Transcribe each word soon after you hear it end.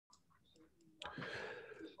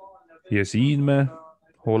Ja siin me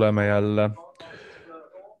oleme jälle.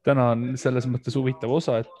 Täna on selles mõttes huvitav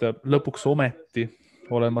osa, et lõpuks ometi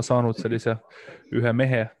olen ma saanud sellise ühe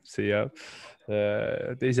mehe siia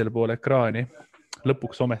teisele poole ekraani.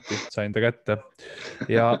 Lõpuks ometi sain ta kätte.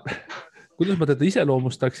 Ja kuidas ma teda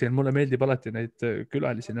iseloomustaksin, mulle meeldib alati neid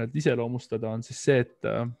külalisi iseloomustada, on siis see, et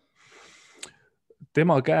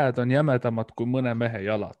tema käed on jämedamad kui mõne mehe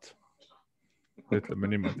jalad. Ütleme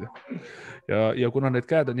niimoodi. Ja kuna need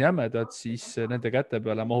käed on jämedad, siis nende käte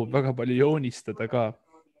peale mahub väga palju joonistada ka.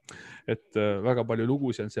 Et väga palju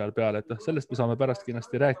lugusid on seal peal, et sellest me saame pärast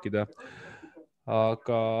kindlasti rääkida.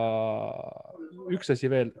 Aga üks asi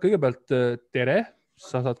veel. Kõigepealt tere.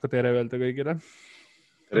 Sa saad ka tere öelda kõigile.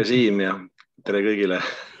 Tere Siim ja tere kõigile.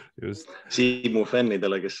 Just. Siimu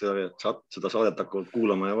fännidele, kes seda saadet hakkavad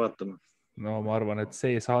kuulama ja vaatama. No ma arvan, et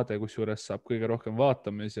see saade, kus juures saab kõige rohkem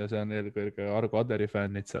vaatamis ja see on eelkõige Argo Aderi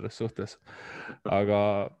fännid selles suhtes.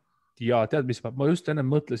 Aga ja tead, mis ma just enne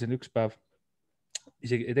mõtlesin üks päev,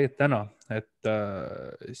 isegi tegelikult täna, et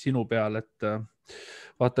sinu peal, et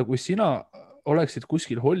vaata, kui sina oleksid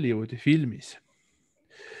kuskil Hollywoodi filmis,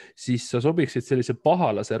 siis sa sobiksid sellise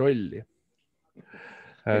pahalase rolli.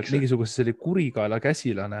 Mingisuguse selline kurikaela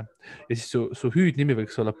käsilane ja siis su hüüdnimi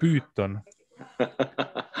võiks olla Püüton.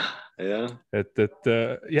 Et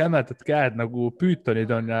jämedad käed nagu püütonid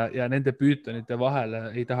on ja nende püütonite vahele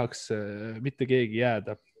ei tahaks mitte keegi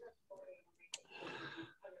jääda.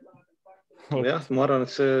 Jah, ma arvan,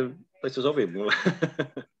 et see täitsa sobib mulle.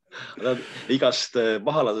 Igast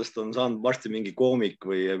pahalasest on saanud varsti mingi koomik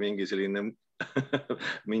või mingi selline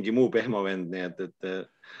mingi muu pehmavend, nii et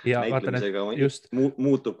näitlemisega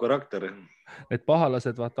muutub karakter. Need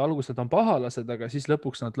pahalased, vaata, algused on pahalased, aga siis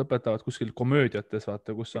lõpuks nad lõpetavad kuskil komöödiates,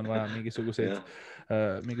 vaata, kus on vaja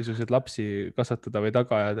mingisuguseid lapsi kasvatada või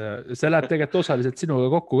taga ajada. See läheb tegelikult osaliselt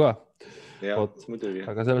sinuga kokku ka.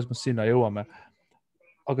 Aga selles mõttes sinna jõuame.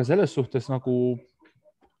 Aga selles suhtes nagu,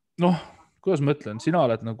 kuidas ma ütlen, sina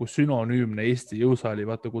oled nagu sünonüümne Eesti jõusaali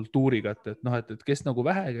vaata kultuuriga, et kes nagu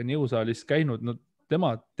vähegi on jõusaalis käinud, tema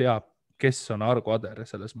teab, kes on Argo Ader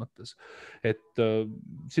selles mõttes. Et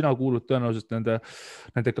sina kuulud tõenäoliselt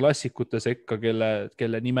nende klassikute sekka,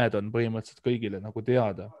 kelle nimed on põhimõtteliselt kõigile nagu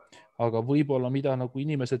teada. Aga võib-olla mida nagu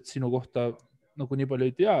inimesed sinu kohta nagu nii palju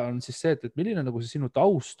ei tea, on siis see, et milline nagu see sinu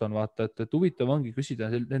taust on, vaata, et huvitav ongi küsida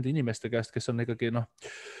nende inimeste käest, kes on ikkagi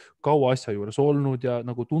kaua asja juures olnud ja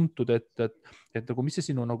nagu tuntud, et nagu mis see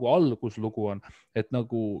sinu nagu alguslugu on, et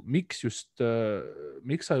nagu miks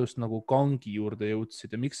sa just nagu kangi juurde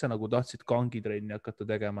jõudsid ja miks sa nagu tahtsid kangitrenni hakata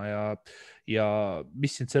tegema ja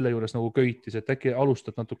mis sind selle juures nagu köitis, et äkki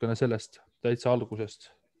alustad natukene sellest täitsa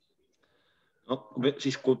algusest? No,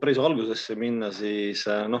 siis kui päris algusesse minna, siis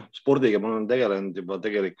spordiga ma olen tegelenud juba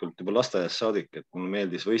lasteaiast saadik, et mulle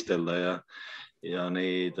meeldis võistelda ja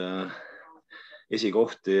neid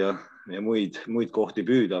esikohti ja muid kohti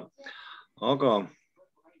püüda. Aga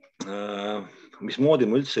mismoodi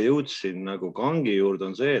ma üldse jõudsin nagu kangi juurde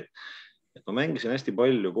on see, et ma mängisin hästi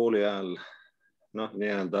palju kooli ajal,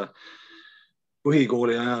 nii-öelda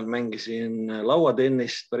põhikooli ajal mängisin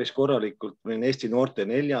lauatennist päris korralikult, olin Eesti noorte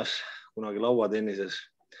 4. kunagi lauatennises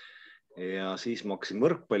ja siis ma hakkasin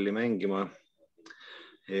võrkpalli mängima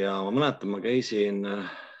ja ma mäletan, ma käisin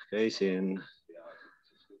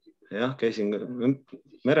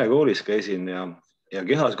merekoolis ja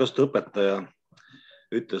kehalise kasvatuse õpetaja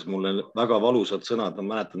ütles mulle väga valusad sõnad,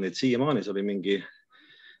 ma mäletan neid siiamaani, see oli mingi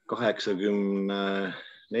 84.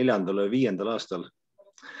 või 5. aastal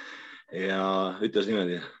ja ütles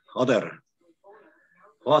niimoodi, Ader,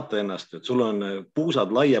 vaata ennast, et sul on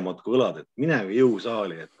puusad laiemad kui õlad, et mine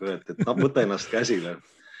jõusaali, et võta ennast käsile.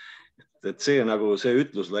 Et see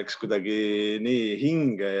ütlus läks kuidagi nii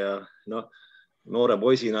hinge ja noore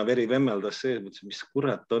poisina veri vemmeldas see, mis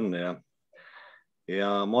kurat on ja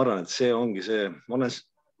ma arvan, et see ongi see,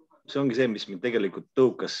 mis mind tegelikult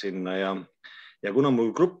tõukas sinna ja kuna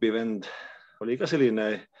mul grupivend oli ka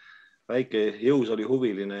selline väike jõusaali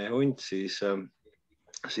huviline hunt, siis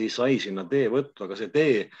sai sinna tee võtta, aga see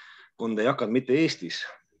teekond ei hakanud mitte Eestis,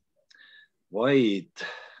 vaid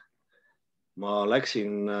ma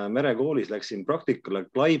läksin merekoolis, läksin praktikale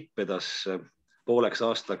Klaipedasse pooleks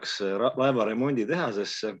aastaks laevaremondi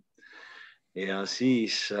tehasesse ja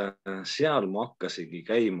siis seal ma hakkasingi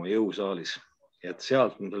käima jõusaalis, et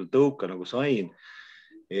sealt ma selle tõuka nagu sain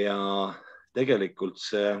ja tegelikult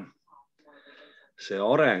see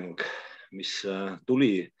areng, mis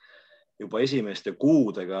tuli juba esimeste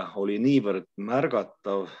kuudega oli niivõrd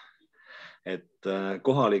märgatav, et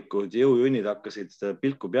kohalikud jõujunnid hakkasid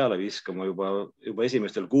pilku peale viskama juba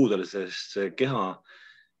esimestel kuudel, sest see keha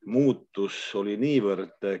muutus oli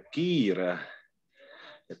niivõrd kiire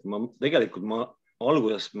et ma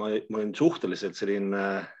alguses ma olin suhteliselt selline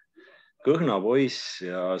kõhna poiss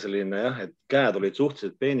ja selline jah, et käed olid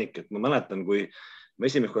suhteliselt peenik, et ma mäletan, kui ma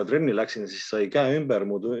esimest korda trenni läksin, siis sai käe ümber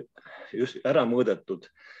just ära mõõdetud,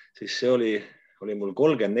 siis see oli mul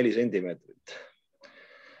 34 sentimeetrit.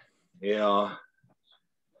 Ja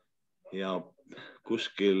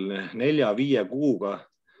kuskil 4-5 kuuga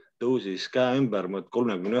tõusis käe ümber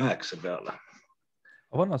 39 peale.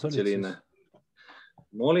 Vanna sa olid siis?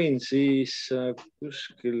 Ma olin siis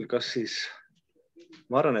kuskil,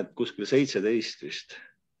 ma arvan, et kuskil 17 vist.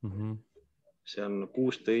 See on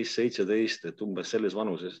 16-17, et umbes selles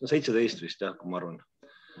vanuses, 17 vist jah, kui ma arvan.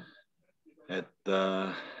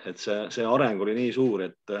 Et see areng oli nii suur,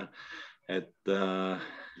 et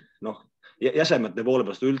jäsemete poole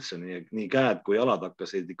pärast üldse nii käed kui jalad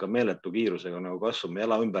hakkasid ikka meeletu kiirusega nagu kasvama.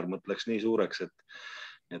 Jala ümbermõtt läks nii suureks,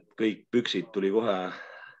 et kõik püksid tuli kohe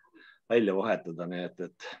välja vahetada. Nii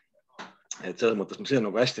et selles mõttes see on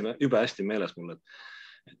nagu jube hästi meeles mul,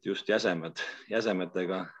 et just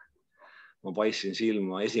jäsemetega ma paistsin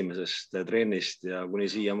silma esimesest trennist ja kuni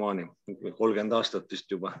siiamaani 30 aastat vist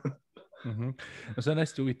juba. No see on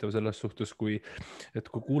hästi huvitav selles suhtes, kui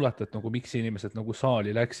kuulata, et nagu miks inimesed nagu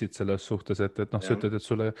saali läksid selles suhtes, et sa ütled, et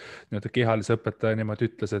sulle kehalise õpetaja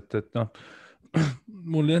niimoodi ütles, et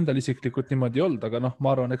mul endal isiklikult niimoodi ei olnud, aga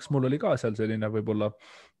ma arvan, eks mul oli ka seal selline võib-olla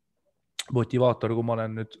motivaator, kui ma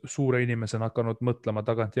olen nüüd suure inimesena hakanud mõtlema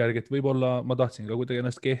tagantjärgi, et võib-olla ma tahtsin ka kuidagi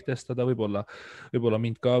ennast kehtestada, võib-olla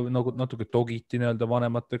mind ka nagu natuke togiti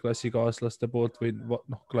vanemate klassikaaslaste poolt või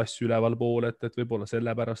klass üleval pool, et võib-olla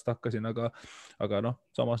sellepärast hakkasin, aga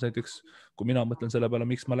samas näiteks, kui mina mõtlen selle peale,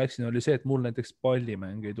 miks ma läksin, oli see, et mul näiteks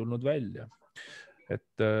pallimäng ei tulnud välja.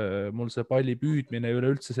 Et mul see palli püüdmine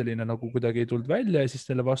üleüldse selline nagu kuidagi ei tulnud välja ja siis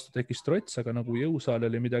selle vastu tekkis trots, aga nagu jõusaal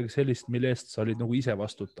oli midagi sellist, mille eest sa olid nagu ise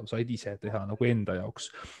vastutav, said ise teha nagu enda jaoks.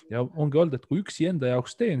 Ja ongi olnud, et kui üksi enda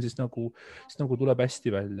jaoks teen, siis nagu tuleb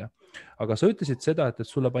hästi välja. Aga sa ütlesid seda, et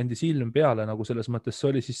sulle pandi silm peale nagu selles mõttes, see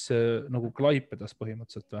oli siis nagu Klaipedas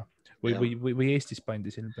põhimõtteliselt või Eestis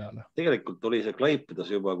pandi silm peale? Tegelikult oli see Klaipedas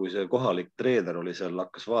juba, kui see kohalik treener oli seal,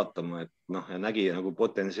 hakkas vaatama, et ja nägi nagu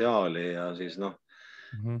potentsiaali ja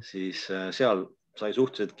siis seal sai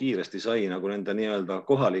suhteliselt kiiresti nagu nende nii-öelda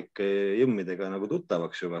kohalike jõmmidega nagu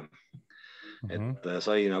tuttavaks juba. Et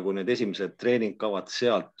sai nagu need esimesed treeningkavad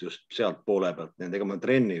sealt poole pealt. Ega ma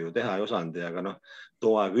trenni ju teha ei osanud, aga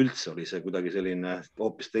too aeg üldse oli see kuidagi selline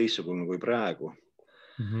hoopis teistsugune kui praegu.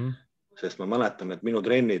 Sest ma mäletan, et minu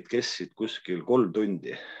trennid kestsid kuskil 3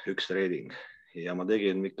 tundi üks treening ja ma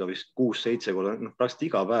tegin ikka vist 6-7 korda, praktiliselt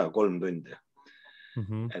iga päev 3 tundi.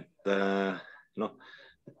 Et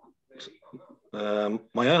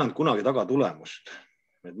ma ei ajanud kunagi taga tulemust.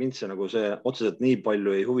 Et mind see nagu see otseselt nii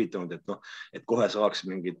palju ei huvitanud, et kohe saaks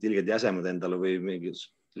mingid ilged jäsemed endale või mingid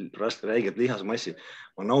räiged lihasmassid.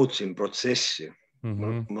 Ma nautisin protsessi.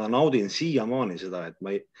 Ma naudin siiamaani seda, et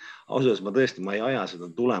ausalt ma tõesti ei aja seda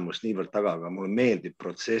tulemust niivõrd taga, aga mulle meeldib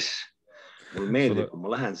protsess. Mulle meeldib, kui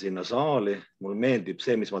ma lähen sinna saali, mulle meeldib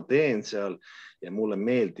see, mis ma teen seal ja mulle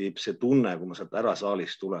meeldib see tunne, kui ma sealt ära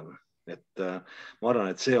saalist tulen. Et ma arvan,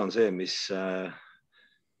 et see on see, mis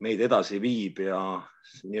meid edasi viib ja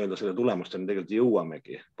nii-öelda selle tulemusteni tegelikult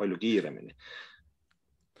jõuamegi palju kiiremini.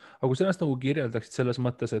 Aga kui sa ennast nagu kirjeldaksid selles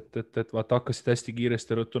mõttes, et vaata hakkasid hästi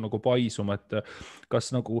kiiresti rõttu nagu paisuma, et kas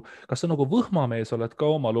sa nagu võhmamees oled ka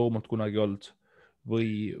oma loomult kunagi olnud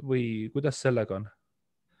või kuidas sellega on?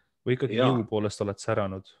 Või ikkagi jõu poolest oled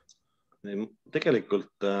säranud?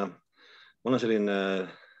 Tegelikult ma olen selline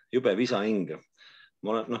jube visahing.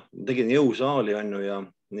 Ma tegin jõusaali ja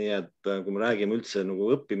nii, et kui me räägime üldse nagu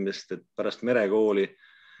õppimist, et pärast merekooli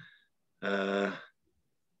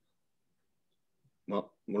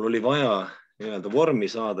mul oli vaja nii-öelda vormi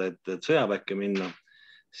saada, et sõjaväkke minna,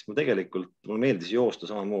 siis mulle meeldis joosta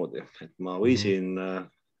samamoodi, et ma võisin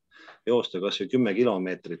joosta kas või 10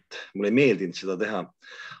 kilomeetrit. Mulle ei meeldinud seda teha,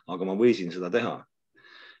 aga ma võisin seda teha.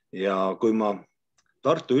 Ja kui ma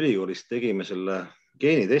Tartu Ülikoolis tegime selle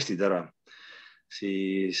geenitestid ära,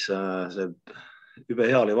 siis übe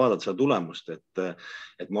hea oli vaadata seda tulemust,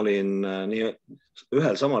 et ma olin nii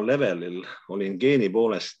ühel samal levelil, olin geeni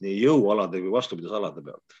poolest nii jõualade kui vastupidasalade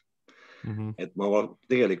pealt. Et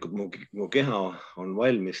tegelikult mu keha on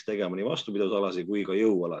valmis tegema nii vastupidasalasi kui ka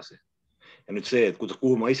jõualasi. Ja nüüd see, et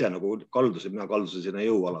kuhu ma ise nagu kaldusin, mina kaldusin sinna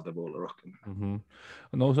jõualade poole rohkem.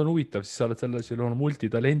 No see on huvitav, siis sa oled sellisel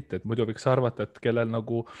multitalent, et muidu võiks arvata, et kellel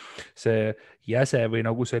nagu see jäse või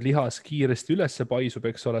nagu see lihas kiiresti ülesse paisub,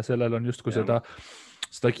 eks ole, sellel on justkui seda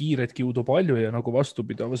kiiret kiudu palju ja nagu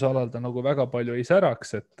vastupidavuse alal ta nagu väga palju ei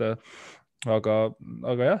säraks, aga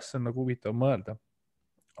jah, see on nagu huvitav mõelda.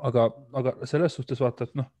 aga selles suhtes vaata,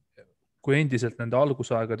 et noh, kui endiselt nende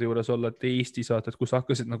algusaegade juures olla, et Eestis vaata, et kus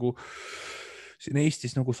hakkasid nagu siin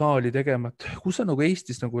Eestis nagu saali tegema, et kus sa nagu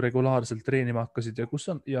Eestis nagu regulaarselt treenima hakkasid ja kus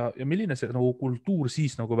on ja milline see nagu kultuur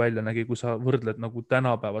siis nagu välja nägi, kui sa võrdled nagu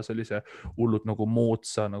tänapäeva sellise hullult nagu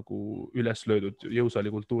moodsa nagu üles löödud jõusaali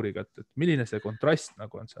kultuuriga, et milline see kontrast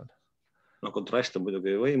nagu on seal? No kontrast on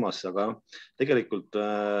muidugi võimas, aga tegelikult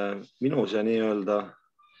minu see nii-öelda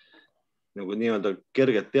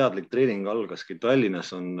kerget teadlik treening algaski Tallinnas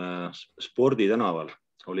on Sporditänaval.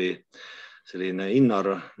 Oli selline Innar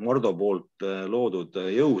Mardo poolt loodud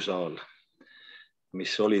jõusaal,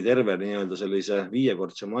 mis oli terve nii-öelda sellise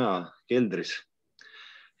 5-kordse maja keldris.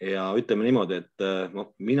 Ja ütleme niimoodi, et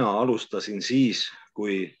mina alustasin siis,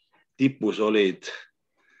 kui tipus olid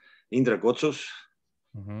Indrek Otsus.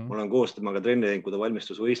 Ma olen koos temaga trenni teinud, kui ta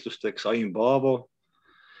valmistusvõistlusteks, Ain Paavo,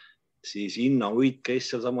 siis Inna Uit käis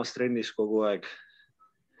seal samas trennis kogu aeg.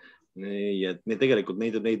 Nii, et tegelikult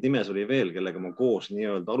neid nimes oli veel, kellega ma koos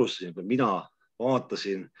nii-öelda alustasin. Mina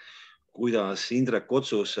vaatasin, kuidas Indrek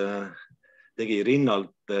Otsus tegi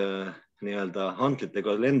rinnalt nii-öelda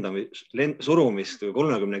hantlitega surumist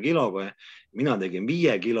 30 kiloga. Mina tegin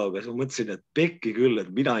 5 kiloga ja mõtlesin, et pekki küll,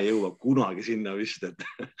 et mina ei jõua kunagi sinna vist.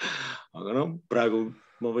 Aga no, praegu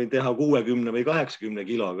ma võin teha 60 või 80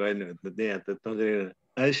 kiloga. Nii et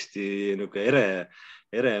hästi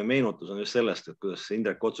ere meenutus on just sellest, et kuidas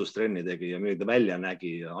Indrek Otsus trenni tegi ja mida välja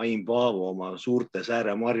nägi. Ain Paavo oma suurte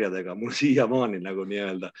sääremarjadega mul siiamaani nagu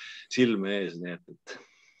nii-öelda silme ees. Nii et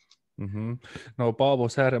No Paavo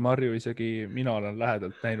Sääremarju isegi mina olen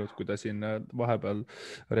lähedalt näinud, kui ta siin vahepeal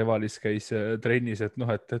Revalis käis trennis, et noh,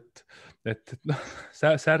 et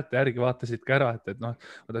säärte järgi vaatasid ka ära, et noh,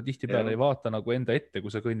 ta tihtipeale ei vaata nagu enda ette, kui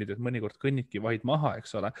sa kõnnid, et mõnikord kõnnidki vaid maha,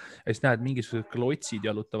 eks ole. Ja siis näed, mingisugused klotsid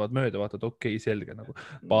jalutavad mööda, vaatad, okei, selge, nagu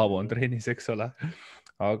Paavo on trennis, eks ole.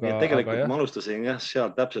 Aga tegelikult ma alustasin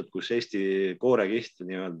sealt täpselt, kus Eesti koorekiht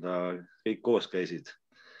nii-öelda kõik koos käisid.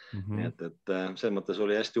 Nii et selles mõttes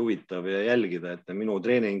oli hästi huvitav ja jälgida, et minu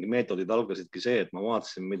treeningmeetodid algasidki see, et ma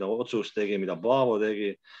vaatasin, mida Otsus tegi, mida Paavo tegi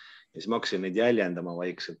ja siis ma hakkasin neid jäljendama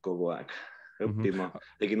vaikselt kogu aeg õppima.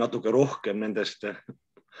 Tegin natuke rohkem nendest.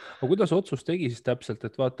 Aga kuidas Otsus tegi siis täpselt,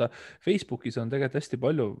 et vaata, Facebookis on tegelikult hästi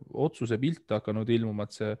palju Otsuse pilte hakanud ilmuma,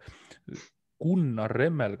 et see Gunnar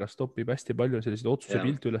Remmelgas topib hästi palju selliseid Otsuse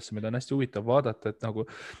pilte üles, mida on hästi huvitav vaadata,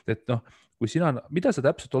 et noh, kui sina, mida sa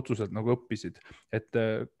täpselt Otsuselt nagu õppisid, et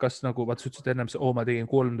kas nagu, vaat sa ütlesid ennem, ma tegin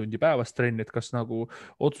 3 tundi päevast trenni, et kas nagu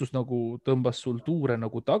Otsus nagu tõmbas sul tuure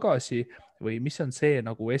nagu tagasi või mis on see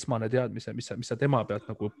nagu esmane teadmise, mis sa tema pealt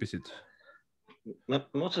nagu õppisid? Ma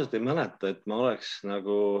otseselt ei mäleta, et ma oleks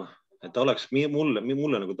nagu, et ta oleks mulle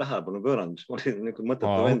nagu tähelepanu pööranud, mis ma olin nagu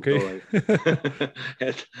mõttetu vend.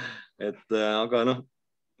 Aga noh,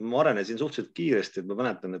 ma arenesin suhteliselt kiiresti, et ma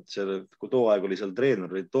mäletan, et kui too aeg oli seal treener,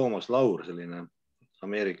 oli Toomas Laur, selline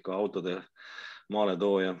Ameerika autode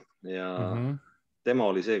maaletooja ja tema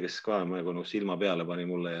oli see, kes ka silma peale pani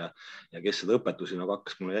mulle ja kes seda õpetusi nagu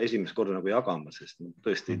hakkas mulle esimest korda nagu jagama, sest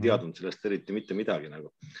tõesti ei teadnud sellest eriti mitte midagi nagu.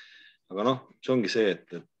 Aga noh, see ongi see,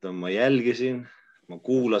 et ma jälgisin, ma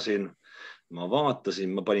kuulasin, ma vaatasin,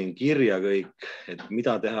 ma panin kirja kõik, et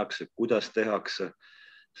mida tehakse, kuidas tehakse,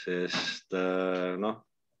 sest noh,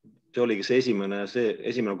 see oligi see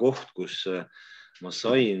esimene koht, kus ma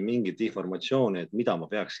sain mingit informatsiooni, et mida ma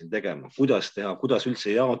peaksin tegema, kuidas teha, kuidas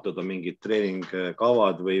üldse jaotada mingid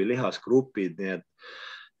treeningkavad või lihasgrupid, nii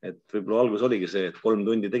et võib-olla algus oligi see, et 3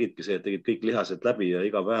 tundi tegidki see, et tegid kõik lihased läbi ja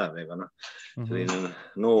iga päev, ega noh, selline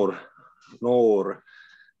noor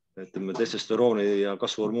ütleme, testosterooni ja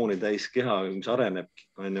kasvuhormooni täis keha, mis areneb,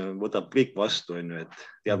 võtab kõik vastu, et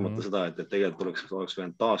teadmata seda, et tegelikult oleks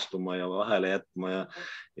võinud taastuma ja vahele jätma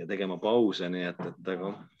ja tegema pause, nii et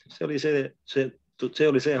see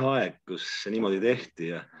oli see aeg, kus niimoodi tehti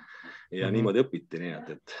ja niimoodi õpiti, nii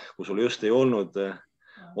et kui sul just ei olnud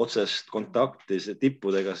otsest kontakti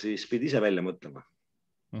tippudega, siis pidi ise välja mõtlema.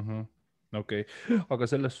 Okei, aga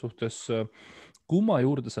selles suhtes kumma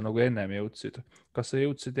juurde sa nagu ennem jõudsid? Kas sa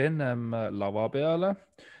jõudsid ennem lava peale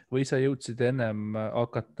või sa jõudsid ennem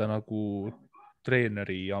hakata nagu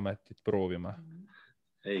treeneri ametit proovima?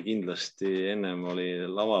 Ei, kindlasti ennem oli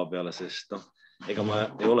lava peale, sest noh, ega ma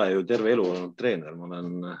ei ole ju terve elu olnud treener.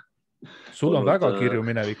 Sul on väga kirju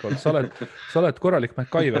minevik olnud. Sa oled korralik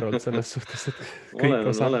MacGyver olnud selles suhtes, et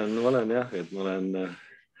kõik osa. Ma olen jah, et ma olen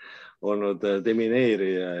olnud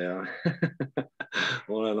demineerija ja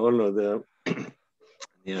olen olnud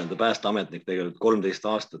nii-öelda päästeametnik tegelikult 13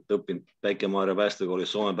 aastat õppinud Päike-Maarja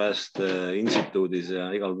päästekoolis, Soome päästeinstituudis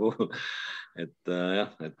ja igal puhul. Et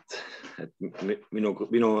jah, et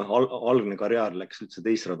minu algne karjäär läks üldse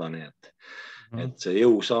teist rada, nii et see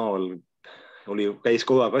jõusaal käis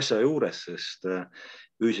kogu aeg asja juures, sest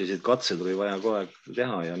füüsilised katsed oli vaja kogu aeg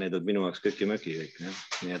teha ja need on minu jaoks köki-möki kõik.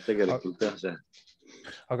 Nii et tegelikult jah see.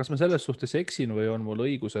 Aga kas ma selles suhtes eksin või on mul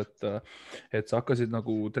õigus, et sa hakkasid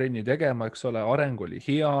nagu trenni tegema, eks ole, areng oli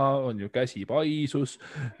hea, on ju käsi paisus,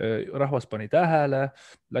 rahvas pani tähele,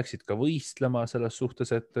 läksid ka võistlema selles suhtes,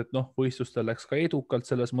 et noh, võistlustel läks ka edukalt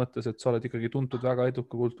selles mõttes, et sa oled ikkagi tuntud väga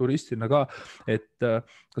eduka kulturistina ka, et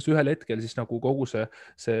kas ühel hetkel siis nagu kogu see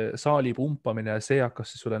saali pumpamine, see hakkas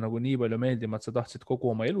siis sulle nagu nii palju meeldima, et sa tahtsid kogu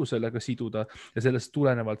oma elu sellega siduda ja sellest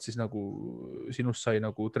tulenevalt siis nagu sinust sai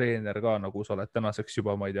nagu treener ka, nagu sa oled tänaseks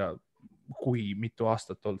juba, ma ei tea, kui mitu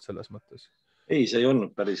aastat olnud selles mõttes? Ei, see ei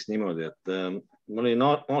olnud päris niimoodi, et ma olin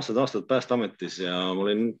aastad Päästeametis ja ma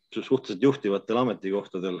olin suhteliselt juhtivatel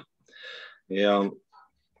ametikohtadel ja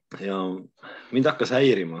mind hakkas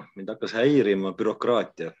häirima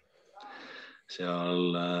bürokraatia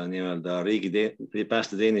seal nii-öelda riigi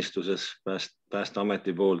päästeteenistuses,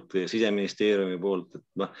 Päästeameti poolt, Siseministeeriumi poolt.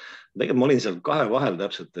 Tegelikult ma olin seal kahe vahel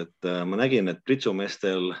täpselt, et ma nägin, et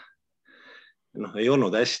pritsumeestel ei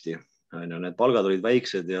olnud hästi. Need palgad olid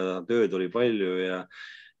väiksed ja tööd oli palju ja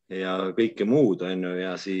kõike muud.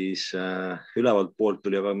 Ja siis ülevalt poolt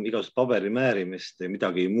tuli aga igasugust paberimäärimist ja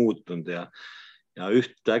midagi ei muutunud. Ja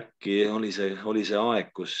ühtäkki oli see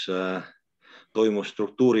aeg, kus toimus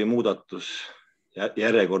struktuuri muudatus,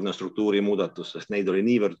 järjekordne struktuuri muudatus, sest neid oli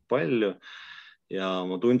niivõrd palju. Ja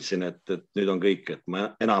ma tundsin, et nüüd on kõik, et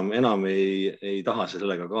ma enam ei taha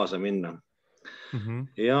sellega kaasa minna.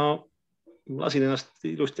 Ja lasin ennast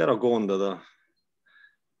ilusti ära koondada,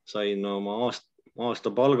 sain oma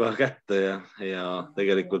aasta palga kätte ja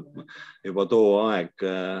tegelikult juba too aeg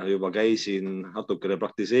juba käisin natukene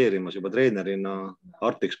praktiseerimas juba treenerina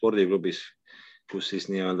Arctic spordiklubis, kus siis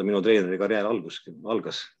nii-öelda minu treeneri karjäär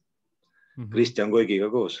algas. Kristjan Koigiga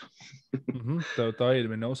koos. Ta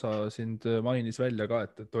eelmine osa sind mainis välja ka,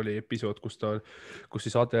 et oli episood, kus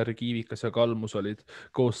siis Ader, Kiivikas ja Kalmus olid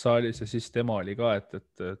koos saalis ja siis tema oli ka, et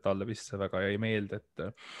talle vist see väga jäi meelde, et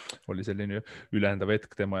oli selline ülendav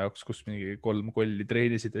hetk tema jaoks, kus mingi 3 kolli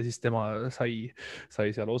treenisid ja siis tema sai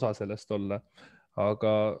seal osa sellest olla.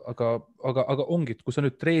 Aga ongi, kui sa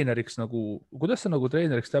nüüd treeneriks kuidas sa nagu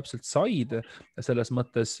treeneriks täpselt said selles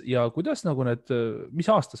mõttes ja kuidas nagu mis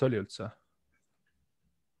aastas oli üldse?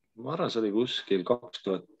 Ma arvan, see oli kuskil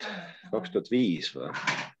 2005 või?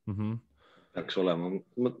 Peaks olema.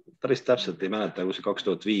 Ma päris täpselt ei mäleta, kus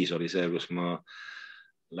 2005 oli see, kus ma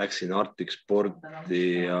läksin Arctic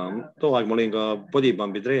sporti ja too aeg ma olin ka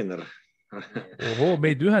bodypumpi treener. Oho,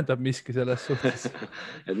 meid ühendab miski selles suhtes.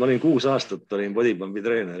 Et ma olin 6 aastat olin bodypumpi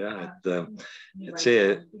treener, jah, et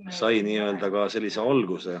see sai nii-öelda ka sellise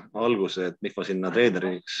alguse, et miks ma sinna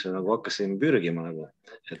treeneriks nagu hakkasin pürgima nagu.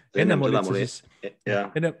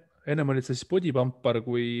 Ennem olid sa siis bodypumpar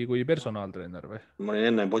kui personaaltreener või? Ma olin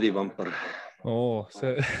enne bodypumpar.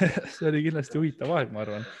 See oli kindlasti huvitav aeg, ma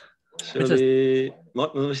arvan. Ma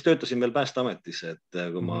siis töötasin veel Päästeametis, et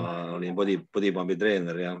kui ma olin bodypumpi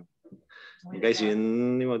treener ja käisin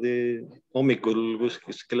niimoodi hommikul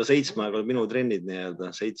kuskil kella 7 aega minu trennid nii-öelda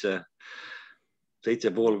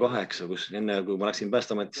 7:30, kus enne kui ma läksin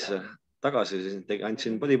Päästeametisse tagasi, siis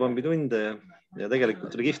andsin bodypumpi tunde ja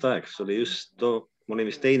tegelikult oli kihvt aeg. See oli just, ma olin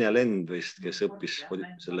vist teine lend vist, kes õppis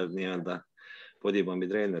selle nii-öelda bodypumpi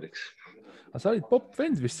treeneriks. Aga sa olid popp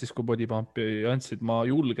vend vist siis, kui bodypumpi andsid, ma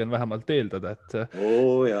julgen vähemalt eeldada, et...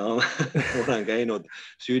 Jaa, olen käinud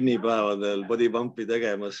sünnipäevadel bodypumpi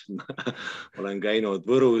tegemas, olen käinud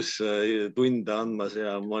Võrus tunde andmas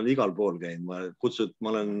ja ma olen igal pool käinud.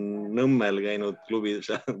 Ma olen Nõmmel käinud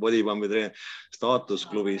klubis, bodypumpi treener,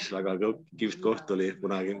 staatusklubis, väga kihvt koht oli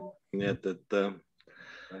kunagi. Nii et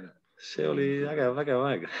see oli vägev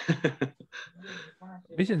aeg.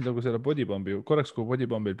 Mis sind nagu selle bodypumpi, korraks kui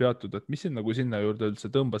bodypumpil peatud, et mis sind nagu sinna juurde üldse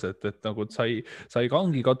tõmbas, et nagu sai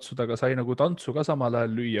kangi katsuda, aga sai nagu tantsu ka samal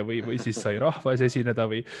ajal lüüa või siis sai rahvas esineda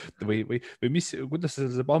või mis, kuidas sa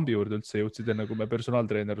selle pambi juurde üldse jõudsid, enne kui me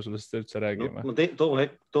personaaltreenerusest üldse räägime?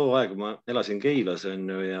 Too aeg ma elasin Keilas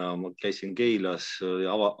ja ma käisin Keilas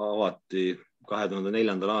ja avati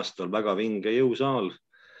 2004. aastal väga vinge jõusaal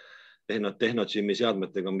tehnotšimi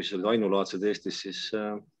seadmetega, mis olid ainulaadsed Eestis siis.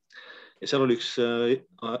 Ja seal oli üks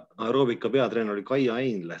aeroobika peatreener oli Kaia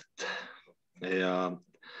Einlet ja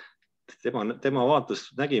tema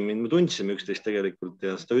vaatas, nägi mind, me tundsime üksteist tegelikult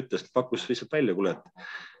ja ta ütles, et pakkus lihtsalt välja, kuule,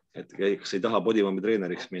 et kas ei taha bodypumpi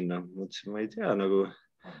treeneriks minna. Mõtlesin, ma ei tea, nagu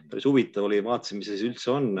päris huvitav oli, vaatasin, mis see üldse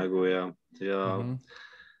on nagu ja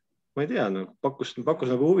ma ei tea, pakkus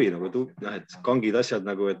nagu huvi, et kangid asjad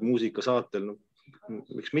nagu, et muusikasaatel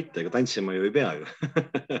miks mitte, ega tantsima ju ei pea ju.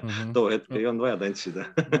 Too hetk ei olnud vaja tantsida.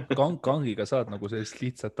 Kangiga saad nagu sellist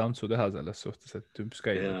lihtsat tantsu teha selles suhtes, et tümps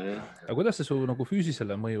käib. Aga kuidas see su nagu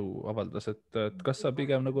füüsisele mõju avaldas, et kas sa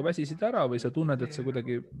pigem nagu väsisid ära või sa tunned, et see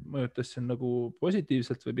kuidagi mõjutas sind nagu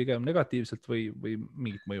positiivselt või pigem negatiivselt või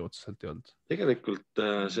mingit mõju otseselt ei olnud? Tegelikult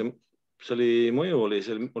see oli mõju,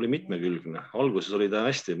 oli mitmekülgne. Alguses oli ta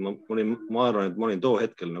hästi, ma arvan, et ma olin too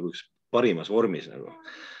hetkel nagu üks parimas vormis nagu.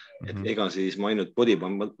 Et ega siis ma ainult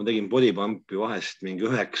ma tegin bodypumpi vahest mingi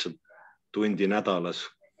 9 tundi nädalas,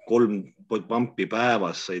 3 pumpi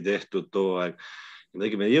päevas sai tehtud too aeg. Me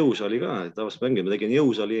tegime jõusaali ka, tavaliselt mängi, ma tegin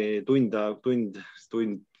jõusaali tund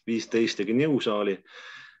 15 tegin jõusaali,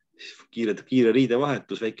 kiire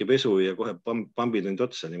riidevahetus, väike pesu ja kohe pambitund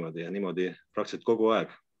otsa niimoodi ja niimoodi praktiliselt kogu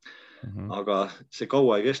aeg. Aga see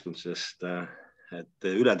kaua ei kestnud, sest et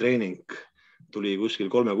ületreening tuli kuskil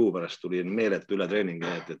 3 kuu pärast, tuli meeletu ületreening,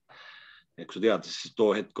 et kui sa tead, siis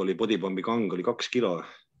too hetk oli bodypumpi kang oli 2 kilo,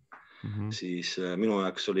 siis minu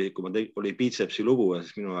jaoks oli, kui oli biitsepsi lugu,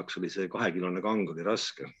 siis minu jaoks oli see 2-kilone kang oli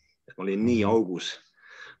raske. Et ma olin nii augus,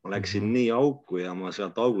 ma läksin nii auku ja ma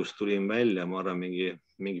sealt august tulin välja, ma arvan, mingi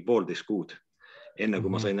 1,5 kuud, enne kui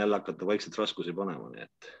ma sain jälle hakata vaikselt raskusi panema.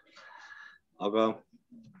 Aga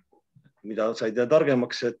mida said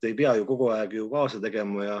targemaks, et ei pea ju kogu aeg ju kaasa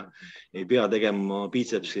tegema ja ei pea tegema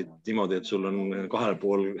biitsepsit niimoodi, et sul on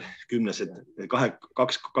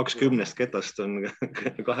 2,10 ketast on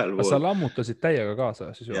 2,5. Sa lammutasid täiega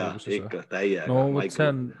kaasa siis? Jah, ikka täiega. No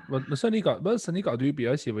see on iga tüübi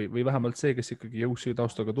asi või vähemalt see, kes ikkagi jõusi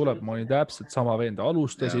taustaga tuleb. Ma olin täpselt sama vend,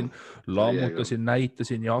 alustasin, lammutasin,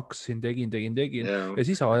 näitasin, jaksasin, tegin ja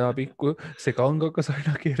siis ajapikku see kang hakkas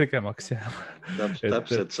aina kergemaks jääma.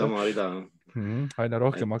 Täpselt sama rida. Aina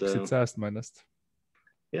rohkem hakkasid säästma ennast.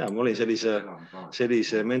 Ja ma olin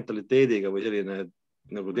sellise mentaliteediga või selline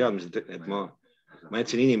nagu teadmised, et ma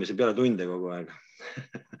jätsin inimese peale tunde kogu aeg.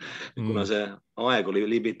 Kuna see aeg oli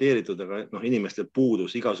limiteeritud, aga inimestel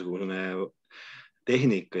puudus igasugune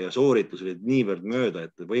tehnika ja sooritus olid niivõrd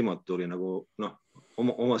mööda, et võimatu oli nagu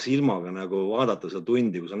oma silmaga nagu vaadata seda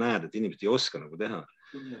tundi, kui sa näed, et inimesed ei oska nagu teha.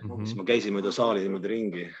 Siis ma käisin mööda saali niimoodi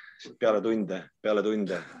ringi, peale tunde.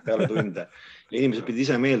 Ja inimesed pidid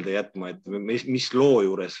ise meelde jätma, et mis loo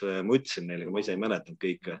juures ma ütlesin neile, ma ise ei mäletanud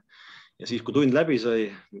kõike. Ja siis, kui tund läbi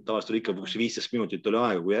sai, tavaliselt oli ikka 15 minutit oli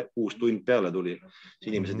aega, kui uus tund peale tuli,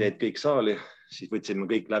 siis inimesed jäid kõik saali, siis võtsime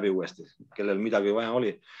kõik läbi uuesti, kellel midagi vaja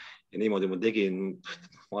oli. Ja niimoodi ma tegin,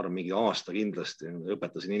 ma arvan, mingi aasta kindlasti,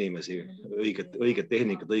 õpetasin inimesi õiget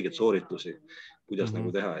tehnikat, õiget sooritusi, kuidas nagu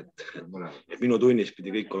teha, et minu tunnis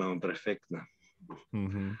pidi kõik olema perfektne.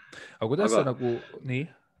 Aga kuidas see nagu, nii?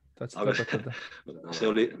 See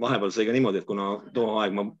oli, vahepeal sai ka niimoodi, et kuna too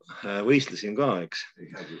aeg ma võistlesin ka, eks,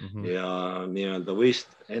 ja nii-öelda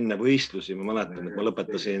enne võistlusi ma mäletan, et ma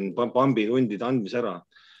lõpetasin pambi tundide andmise ära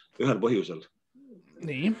ühel põhjusel.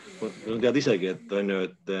 Nii. Ma tead isegi, et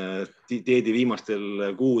dieedi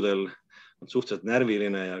viimastel kuudel on suhteliselt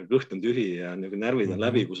närviline ja kõht on tühi ja närvid on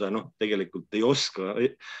läbi, kui sa tegelikult ei oska,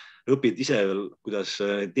 õpid ise veel, kuidas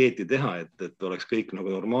dieeti teha, et oleks kõik nagu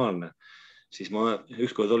normaalne. Siis ma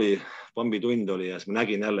ükskord oli, pambi tund oli ja siis ma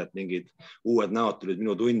nägin jälle, et mingid uued näod tulid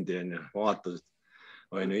minu tundi ja vaatasid,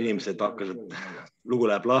 inimesed hakkasid, lugu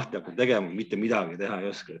läheb lahti, hakkab tegema, mitte midagi teha ei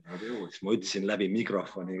oska. Siis ma ütlesin läbi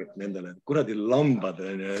mikrofoni nendele, kuradi lambad,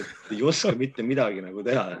 ei oska mitte midagi nagu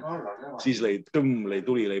teha. Siis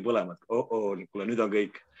tuli põlema, et kuule, nüüd on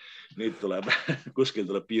kõik, nüüd tuleb, kuskil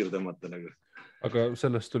tuleb piir tõmmata. Aga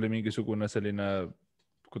sellest tuli mingisugune selline,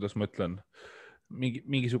 kuidas ma ütlen,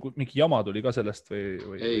 mingi jama tuli ka sellest või?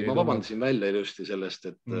 Ei, ma vabandasin välja ilusti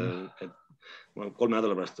sellest, et 3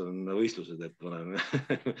 nädala pärast on võistlused, et ma olen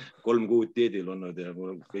 3 kuud dieedil olnud ja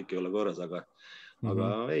kõik ei ole korras, aga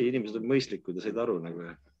ei, inimesed on mõistlikud ja said aru.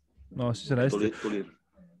 No siis on hästi.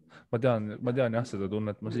 Ma tean jah seda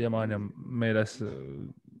tunnet, ma siiamaani on meeles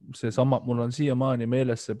mul on siiamaani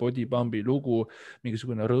meeles see bodypumpi lugu,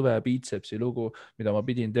 mingisugune rõve biitsepsi lugu, mida ma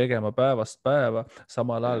pidin tegema päevast päeva,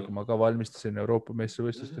 samal ajal, kui ma ka valmistasin Euroopa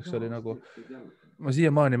meistrivõistlusteks, oli nagu, ma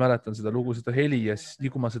siiamaani mäletan seda lugu, seda heli ja siis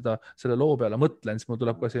nii kui ma selle loo peale mõtlen, siis mul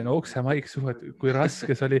tuleb ka selline oksemaik suhu, et kui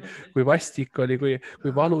raske see oli, kui vastik oli,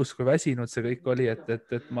 kui valus, kui väsinud see kõik oli,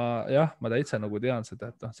 et ma täitsa nagu tean seda,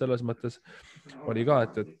 et selles mõttes oli ka,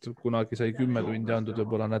 et kunagi sai 10 tundi andud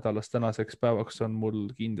võib-olla nädalas, tänaseks päevaks on mul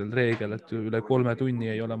kindel reegel, et üle 3 tunni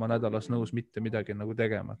ei ole ma nädalas nõus mitte midagi nagu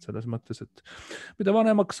tegema, et selles mõttes, et mida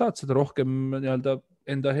vanemaks saad, seda rohkem nii-öelda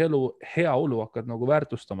enda heaolu hakkad nagu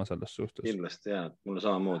väärtustama selles suhtes. Kindlasti jah, mulle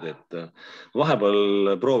samamoodi, et vahepeal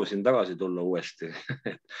proovisin tagasi tulla uuesti,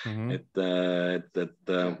 et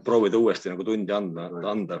proovida uuesti nagu tundi anda.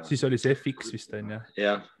 Siis oli see FX vist on jah?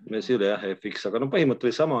 Jah, see oli jah FX, aga põhimõtteliselt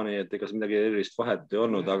oli sama nii, et ega midagi erilist vahet ei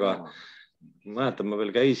olnud, aga mäletan, ma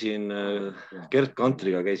veel käisin Gert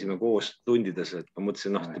Kantriga, käisime koos tundides, et ma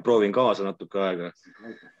mõtlesin, proovin kaasa natuke aega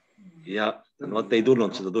ja ei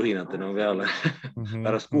tulnud seda tuhinat enam peale.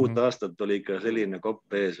 Pärast 6 aastat oli ikka selline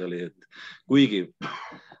kopp ees oli, et kuigi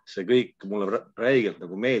see kõik mulle räigelt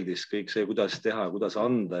nagu meeldis, kõik see, kuidas teha, kuidas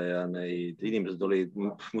anda ja neid inimesed olid,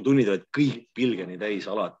 mu tunnid olid kõik pilgeni täis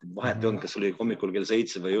alati, vahet ei olnud, kas oli hommikul kell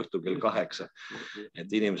 7 või õhtul kell 8, et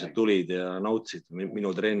inimesed tulid ja nautsid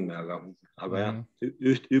minu trenne, aga jah,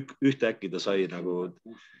 ühtäkki ta sai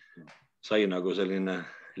nagu selline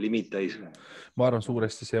limiit täis. Ma arvan,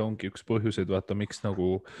 suuresti see ongi üks põhjuseid, vaata, miks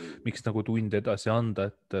nagu tund edasi anda,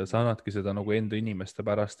 et sa annadki seda nagu enda inimeste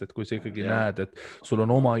pärast, et kui sa ikkagi näed, et sul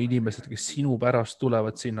on oma inimesed, kes sinu pärast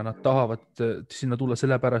tulevad sinna, nad tahavad sinna tulla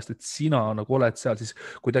sellepärast, et sina nagu oled seal, siis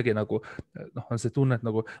kuidagi nagu, on see tunne, et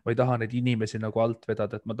nagu ma ei taha neid inimesi nagu alt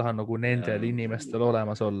vedada, et ma tahan nagu nendel inimestel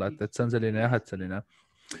olemas olla, et see on selline jah, et selline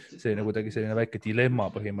kuidagi selline väike dilemma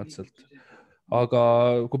põhimõtteliselt. Aga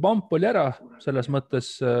kui pamp oli ära, selles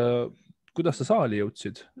mõttes, kuidas sa saali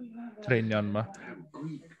jõudsid trenni andma?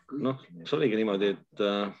 See oligi niimoodi,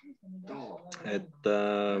 et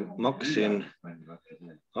ma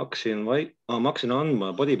hakkasin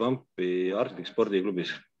andma bodypumpi Arctic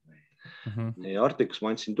spordiklubis. Ja Arcticus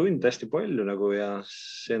ma andsin tund hästi palju nagu ja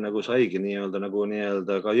see nagu saigi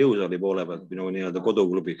nii-öelda ka jõusaali poole pealt minu nii-öelda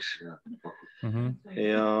koduklubiks.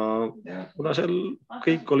 Ja kuna seal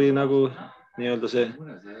kõik oli nagu nii-öelda see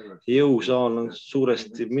jõusaal on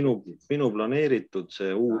suuresti minu planeeritud,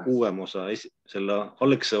 see uuem osa, selle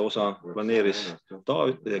algse osa planeeris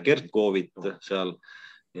Gert Koovit seal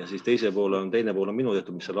ja siis teine pool on minu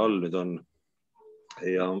tehtud, mis seal all nüüd on.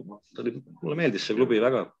 Ja mulle meeldis see klubi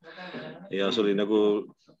väga ja see oli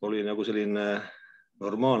nagu selline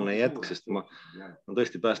normaalne jätk, sest ma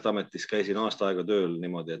tõesti Päästeametis käisin aasta aega tööl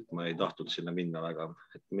niimoodi, et ma ei tahtnud sinna minna väga,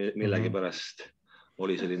 et millegipärast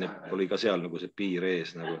oli ka seal nagu see piir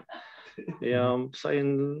ees nagu. Ja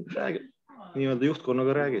sain nii-öelda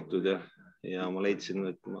juhtkonnaga räägitud ja ma leidsin,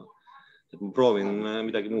 et ma proovin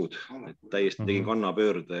midagi muud. Et täiesti tegin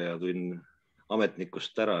kannapöörde ja tulin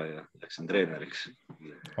ametnikust ära ja läksin treeneriks.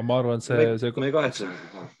 Ma arvan,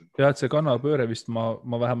 see kannapööre vist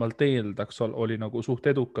ma vähemalt eeldaks oli nagu suht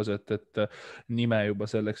edukas, et nime juba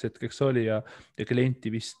selleks hetkeks oli ja klienti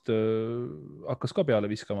vist hakkas ka peale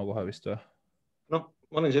viskama kohe vist või? Ma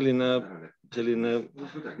olen selline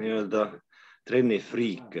nii-öelda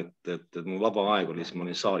trennifriik, et mu vaba aeg oli, siis ma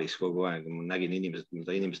olin saalis kogu aeg, ma nägin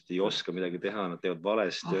inimesed ei oska midagi teha, nad teevad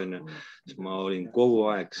valesti, siis ma olin kogu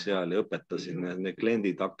aeg seal ja õpetasin, need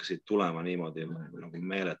kliendid hakkasid tulema niimoodi nagu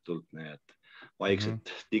meeletult, et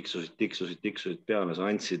vaikselt tiksusid peale,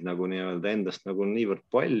 sa andsid nagu nii-öelda endast nagu niivõrd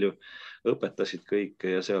palju, õpetasid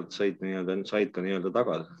kõike ja sealt said ka nii-öelda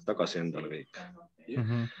tagasi endale kõik.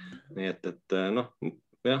 Nii et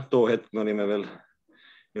too hetk me olime veel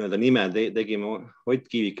nii-öelda nime tegime Ott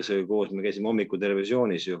Kiivikesega koos, me käisime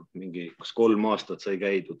hommikutelevisioonis ju mingi 3 aastat sai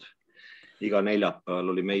käidud. Iga neljapäeval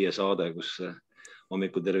oli meie saade, kus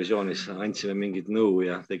hommikutelevisioonis andsime mingit nõu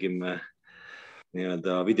ja tegime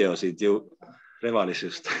nii-öelda videosid ju Revalis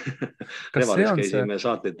just. Revalis käisime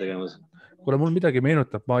saateid tegemas. Kuule, mul midagi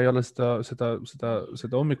meenutab, ma ei ole seda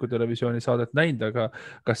hommikutelevisiooni saadet näinud, aga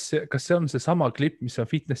kas see on see sama klipp, mis on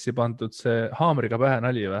fitnessi pandud, see haamriga pähe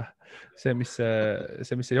nali või? See, mis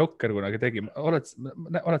see Jokker kunagi tegi. Oled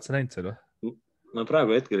sa näinud seda? No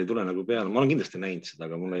praegu hetkel ei tule nagu peale. Ma olen kindlasti näinud seda,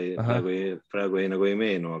 aga mul praegu ei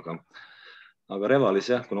meenu, aga Revalis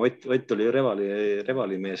jah, kuna Ott oli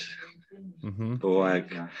Revali mees too aeg.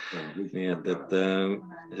 Nii et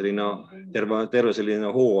selline terve selline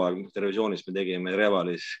hooaeg televisioonis me tegime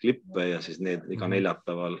Revalis klippe ja siis need iga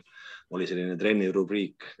neljapäeval oli selline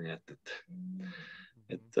trennirubriik. Nii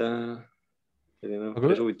et selline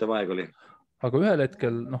huvitav aeg oli. Aga ühel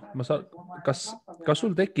hetkel, kas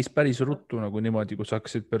sul tekkis päris ruttu nagu niimoodi, kui sa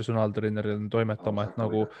hakkasid personaaltreenerina toimetama,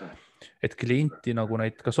 et klienti nagu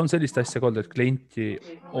kas on sellist asja olnud, et klienti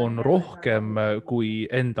on rohkem kui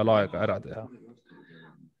endal aega ära teha?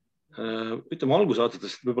 Ütleme,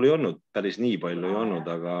 algusaastatest võib-olla ei olnud, päris nii palju ei olnud,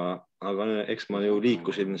 aga eks ma ju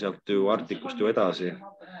liikusin sealt ju Arcticust ju edasi.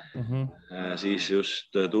 Siis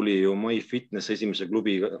just tuli ju My Fitness esimese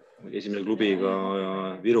klubiga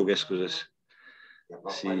Viru keskuses.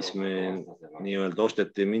 Siis me nii-öelda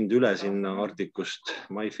osteti mind üle sinna Arcticust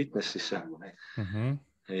My Fitnessisse.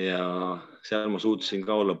 ja seal ma suutsin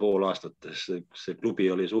ka olla pool aastat. See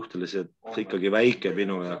klubi oli suhteliselt ikkagi väike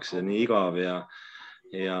minu jaoks ja nii igav ja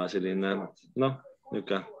selline,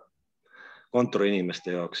 niisugune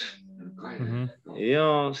kontoriinimeste jaoks.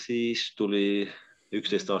 Ja siis tuli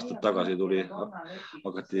 11 aastat tagasi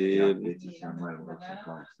hakati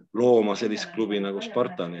looma sellist klubi nagu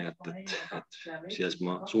Sparta, nii et siis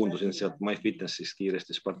ma suundusin sealt MyFitnessist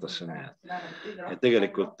kiiresti Spartasse. Et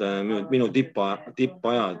tegelikult minu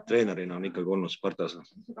tippaja treenerina on ikkagi olnud Spartas.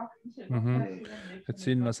 Et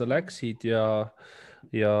sinna sa läksid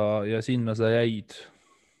ja sinna sa jäid.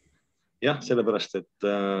 Jah, sellepärast, et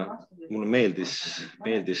mulle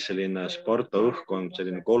meeldis selline Sparta õhkkond,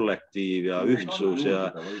 selline kollektiiv ja ühtsus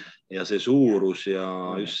ja see suurus ja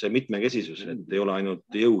just see mitmekesisus, et ei ole ainult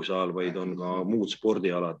jõusaal, vaid on ka muud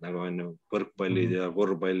spordialad, nagu on ju võrkpallid ja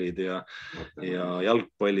korvpallid ja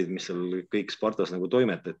jalgpallid, mis seal kõik Spartas nagu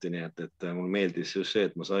toimetati. Nii et mulle meeldis just see,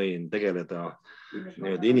 et ma sain tegeleda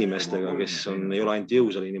inimestega, kes ei ole ainult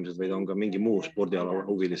jõusaal inimesed, vaid on ka mingi muu spordiala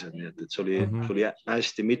huvilised. Nii et see oli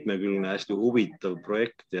hästi mitmekülgne, hästi huvitav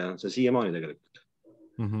projekt ja see siiamaani tegelikult.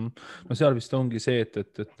 No seal vist ongi see,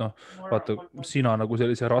 et vaata, sina nagu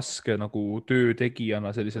sellise raske nagu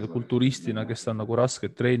töötegijana, sellise kulturistina, kes on nagu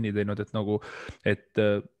rasket trenni teinud, et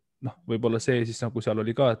võib-olla see siis nagu seal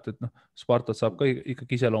oli ka, et Spartat saab ka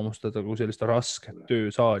ikkagi iseloomustada kui sellist rasket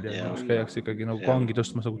töösaali ja kus käiakse ikkagi nagu kangi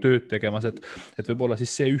tõstmas nagu tööd tegemas, et võib-olla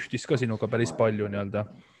siis see ühtis ka sinuga päris palju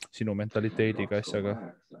sinu mentaliteediga asjaga.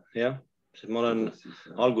 Jah, ma olen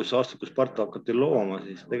alguses aastal, kui Sparta hakati looma,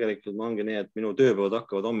 siis tegelikult ma ongi nii, et minu tööpäevad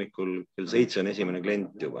hakkavad hommikul kell 7 on esimene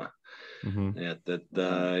klient juba.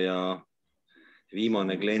 Ja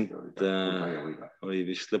viimane klient oli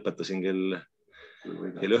vist lõpetasin kell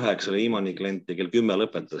 9 oli viimane klient ja kell 10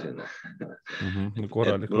 lõpetasin.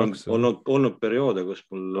 Mul on olnud perioode, kus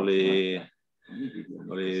mul oli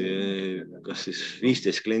kas siis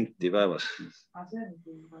 15 klienti päevas.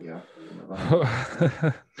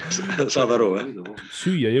 Saad aru või?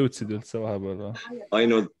 Süüa jõudsid üldse vahepeal või?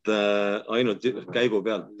 Ainult käigu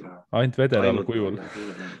pealt. Ainult vedelal kujul?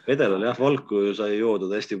 Vedelal jah, valku sai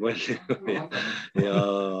joodud hästi palju ja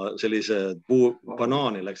sellise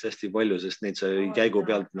banaani läks hästi palju, sest neid sai käigu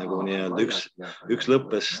pealt nagu nii-öelda üks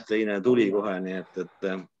lõppes, teine tuli kohe, nii et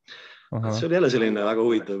see oli jälle selline väga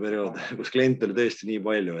huvitav periood, kus klient oli tõesti nii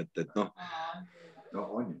palju,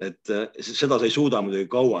 et seda sa ei suuda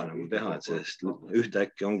muidugi kaua nagu teha, et sellest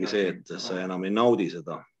ühtäkki ongi see, et sa enam ei naudi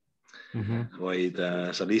seda, vaid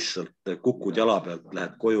sa lihtsalt kukud jala pealt,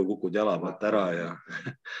 lähed koju, kukud jala pealt ära ja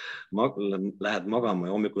lähed magama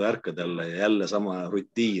ja hommikul ärkad jälle sama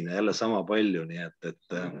rutiin ja jälle sama palju, nii et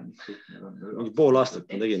pool aastat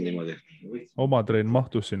ma tegin niimoodi. Oma trenn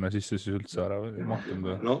mahtus sinna sisse siis üldse ära või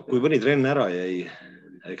mahtunud? No kui mõni trenn ära jäi,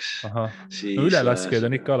 eks. No ülelaskjad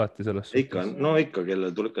on ikka alati selles. Ikka,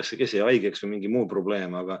 kellel tuleb kas kes jäi haigeks või mingi muu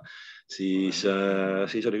probleem, aga siis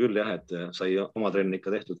oli küll jah, et sai oma trenn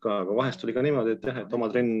ikka tehtud ka, aga vahest tuli ka niimoodi, et oma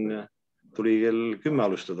trenn tuli kell 10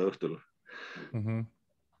 alustada õhtul.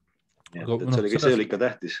 See oli ikka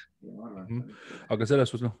tähtis. Aga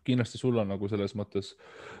selles suhtes, kindlasti sul on nagu selles mõttes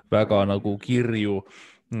väga nagu kirju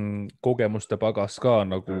kogemuste pagas ka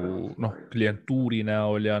nagu klientuuri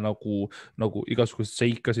näol ja nagu igasugused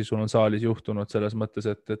seikasi sul on saalis juhtunud selles mõttes,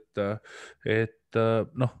 et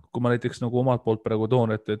kui ma näiteks nagu omalt poolt praegu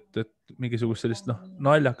toon, et mingisugust sellist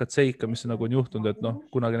naljakat seika, mis nagu on juhtunud, et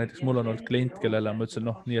kunagi näiteks mul on olnud klient, kellele ma ütlesin,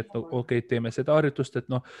 nii et okei, teeme seda harjutust,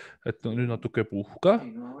 et nüüd natuke puhka,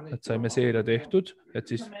 et saime seeria tehtud,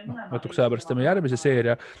 et siis natukese aja pärast teeme järgmise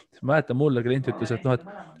seeria. Mäletan, mulle klient ütles, et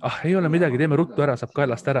ei ole midagi, teeme ruttu ära, saab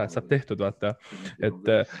kaelast ära, et saab tehtud, vaata. Et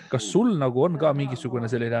kas sul nagu on ka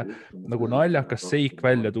mingisugune selline nagu naljakas seik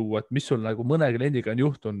välja tuua, et mis sul nagu mõne kliendiga on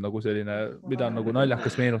juhtunud nagu selline, mida on nagu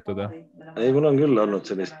naljakas meenutada? Ei, mul on küll olnud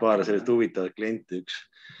paar sellist huvitavat klienti.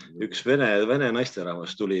 Üks vene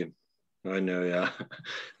naisterahvas tuli ja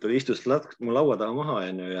tuli istus mu laua taha maha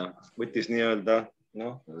ja võttis nii-öelda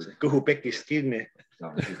kõhu pekist kinni,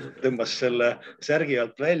 tõmbas selle särgi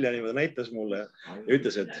alt välja, niimoodi näitas mulle ja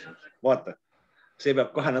ütles, et vaata, see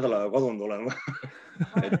peab 2 nädalaga kadunud olema.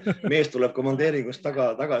 Et mees tuleb komandeeringust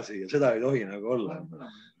tagasi ja seda ei tohi nagu olla.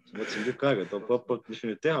 Mõtlesin tükk aega, et mis me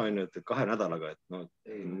nüüd teha on, et 2 nädalaga, et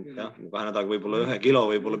 2 nädalaga võib-olla 1 kilo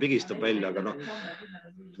võib-olla pigistab välja, aga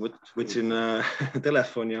võtsin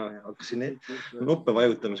telefoni ja hakkasin nuppe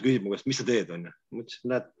vajutamas, küsib mu käest, mis sa teed on.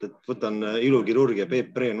 Mõtlesin, et võtan ilukirurgia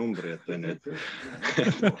Peep Pre numbri,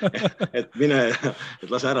 et mine,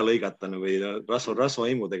 et lase ära lõigata või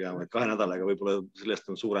rasva imu tegema, et 2 nädalaga võib-olla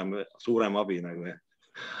sellest on suurem abi nagu.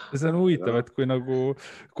 See on huvitav, et kui nagu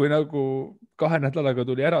 2 nädalaga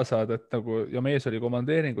tuli ära saada, et nagu ja mees oli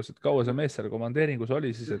komandeeringus, et kaua see mees seal komandeeringus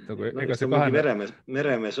oli siis, et nagu ega see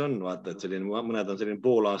meremees on, vaata, et selline, mõned on selline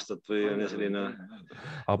pool aastat või on selline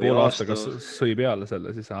pool aastaga sõi peale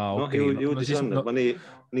selle siis. Jõudis on, et ma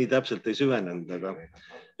nii täpselt ei süvenenud, aga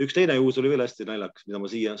üks teine juhus oli veel hästi naljakas, mida ma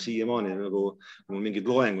siiamaani nagu, kui mul mingid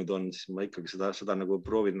loengud on, siis ma ikkagi seda nagu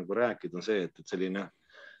proovin nagu rääkida, on see, et selline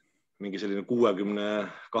mingi selline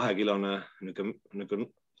 62-kilone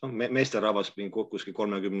meesterahvas, kuskil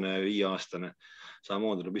 35-aastane,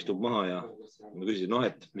 samamoodi tuleb, istub maha ja ma küsisin,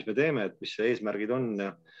 et mis me teeme, et mis see eesmärgid on ja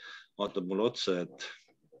vaatab mulle otsa, et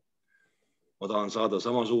ma tahan saada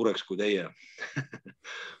sama suureks kui teie.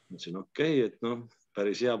 Mõtlesin, et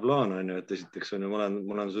päris hea plaan on ju, et esiteks on ju, ma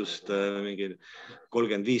olen sust mingi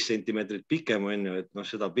 35 sentimeetrit pikem on ju, et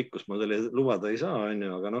seda pikkust ma teile lubada ei saa on ju,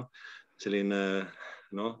 aga selline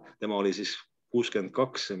tema oli siis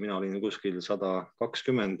 62 ja mina olin kuskil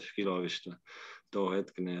 120 kilo vist too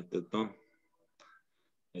hetk, nii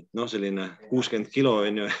et selline 60 kilo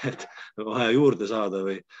on ju, et vaja juurde saada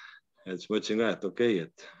või, et siis ma ütlesin ka, et okei,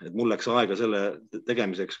 et mul läks aega selle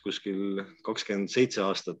tegemiseks kuskil 27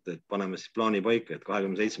 aastat, et paneme siis plaani paika, et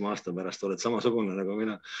 27 aasta pärast oled samasugune nagu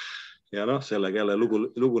mina. Ja sellega jälle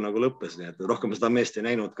lugu nagu lõppes, nii et rohkem seda meest ei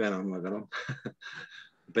näinud ka enam, aga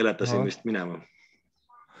peletasin vist minema.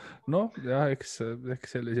 Jah, eks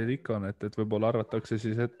sellised ikka on, et võib-olla arvatakse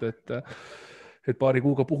siis, et paari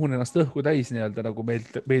kuuga puhun ennast õhku täis nii-öelda, nagu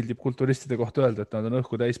meeldib kulturistide kohta öelda, et nad on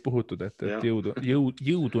õhku täis puhutud, et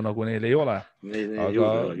jõudu nagu neil ei ole.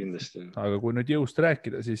 Aga kui nüüd jõust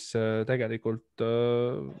rääkida, siis tegelikult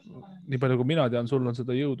nii palju, kui mina tean, sul on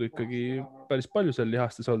seda jõudu ikkagi päris palju seal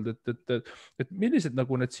lihastes olnud, et millised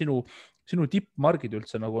nagu need sinu tippmargid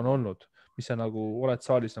üldse nagu on olnud, mis sa nagu oled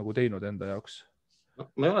saalis nagu teinud enda jaoks?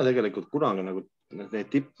 Ma ei ole tegelikult kunagi nagu neid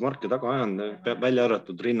tippmarke taga ajanud, välja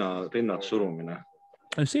arvatud rinnad surumine.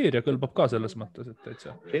 Seeria kõlbab ka selles mõttes, et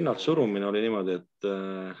täitsa. Rinnad surumine oli niimoodi, et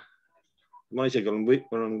ma isegi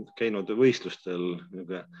olen käinud võistlustel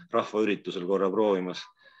rahvaüritusel korra proovimas.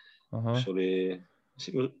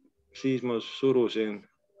 Siis ma surusin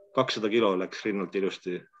 200 kilo, läks rinnalt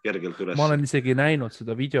ilusti kergelt üles. Ma olen isegi näinud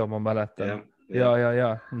seda video, ma mäletan.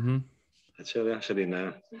 Ja. Et see oli selline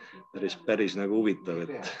päris nagu huvitav,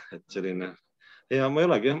 et selline ja ma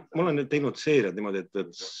olen teinud seeriad niimoodi, et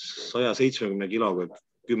 170 kiloga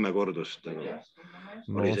 10 kordust oli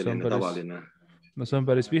selline tavaline. See on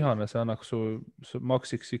päris vihane, see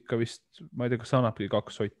maksiks ikka vist, ma ei tea, kas annabki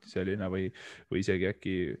 2 sotti selline või isegi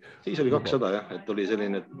äkki. Siis oli 200 jah, et oli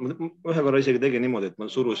selline, et ühe korra isegi tegin niimoodi, et ma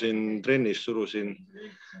trennis surusin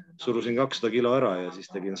 200 kilo ära ja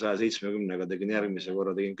siis tegin 170-ga, tegin järgmise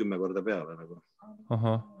korra, tegin 10 korda peale nagu.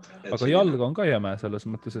 Aga jalga on ka jäme selles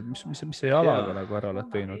mõttes, et mis see jalaga nagu ära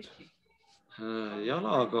oled teinud?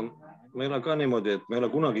 Jalaga ma ei ole ka niimoodi, et ma ei ole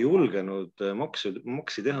kunagi julgenud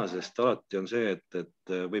maksi teha, sest alati on see,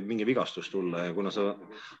 et võib mingi vigastus tulla ja kuna sa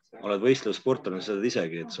oled võistlev sportlane, sa tead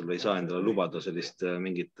isegi, et sul ei saa endale lubada sellist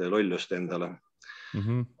mingit lollust endale.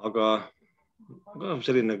 Aga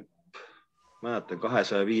selline, mäletan,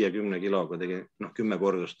 250 kiloga tegin, 10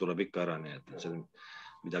 kordust tuleb ikka ära, nii et see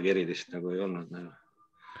midagi erilist nagu ei olnud.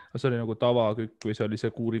 See oli nagu tavakükk või see oli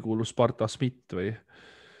see kuurikuulu Sparta Smith või?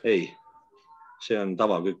 Ei. See on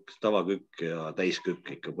tavakükk ja täiskükk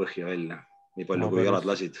ikka põhja välja, nii palju kui jalad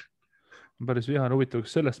lasid. Päris vihane, huvitav,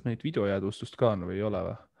 kas sellest mingit videojäädvustust ka on või ei ole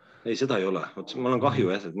või? Ei, seda ei ole. Mul on kahju,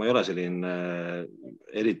 et ma ei ole selline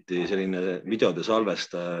eriti selline videode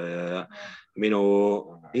salvestaja ja minu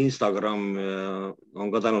Instagram on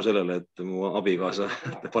ka tänu sellele, et mu abikaasa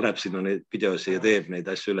paneb sinna neid videosi ja teeb neid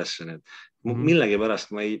asju üles. Millegi pärast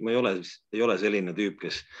ma ei ole selline tüüp,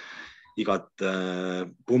 kes igat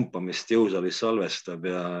pumpamist jõusaalis salvestab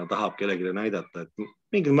ja tahab kellelegi näidata, et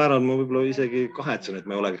mingil määral ma võib-olla isegi kahetsen, et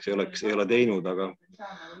ma ei ole teinud,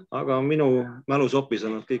 aga minu mälusopis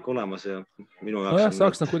on nad kõik olemas ja minu jaoks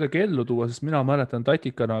saaks nad kuidagi ellu tuua, sest mina mäletan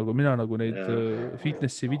tatikana, kui mina nagu neid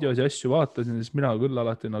fitnessi videos ja asju vaatasin, siis mina küll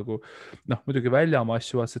alati nagu, muidugi väljamaa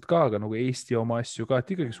asju vaatasid ka, aga nagu Eesti oma asju ka,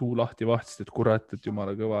 et ikkagi suu lahti vahtisid, et kurat, et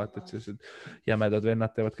jumala kõva, et sellised jämedad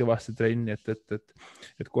vennad teevad kõvasti trenni,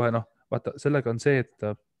 et kohe vaata, sellega on see, et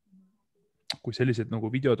kui sellised nagu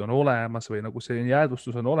videod on olemas või nagu selline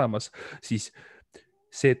jäädvustus on olemas, siis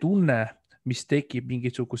see tunne, mis tekib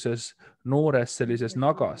mingisuguses noores sellises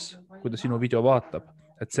nagas, kui ta sinu video vaatab,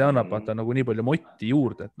 et see annab vaata nagu nii palju motti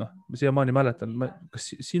juurde, et noh, ma siiamaani mäletan,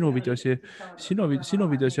 kas sinu videosi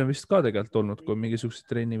on vist ka tegelikult olnud, kui mingisugused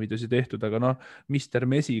trennivideosi tehtud, aga noh, Mr.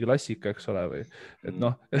 Mesi klassika, eks ole, või et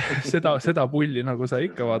noh, seda pulli nagu sai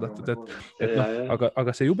ikka vaadatud, et noh,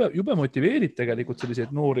 aga see jube motiveerib tegelikult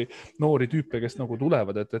selliseid noori tüüpe, kes nagu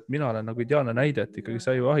tulevad, et mina olen nagu ideaalne näide, et ikkagi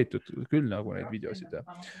sai vahitud küll nagu neid videosid ja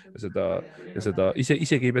seda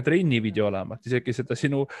isegi ei pea trenni video olema, et isegi seda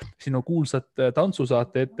sinu kuulsat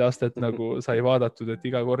tantsusaate etteastet nagu sai vaadatud, et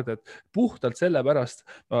iga kord, et puhtalt sellepärast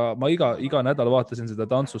ma iga nädal vaatasin seda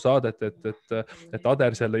tantsusaadet, et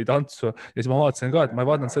Ader seal lõi tantsu ja siis ma vaatasin ka, et ma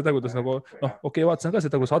ei vaadanud seda, kuidas nagu, noh, okei, vaatasin ka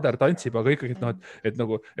seda, kus Ader tantsib, aga ikkagi,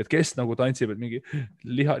 et kes nagu tantsib, et mingi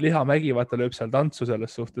lihamägi vaata lööb seal tantsu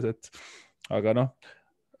selles suhtes, et aga noh,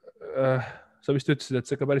 sa vist ütlesid, et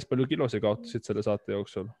sa ikka päris palju kilosid kaotasid selle saate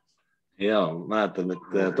jooksul. Ja mäletan,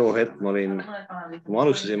 et too hetk kui ma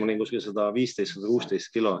alustasin, ma olin kuskil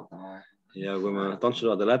 115-116 kilo ja kui ma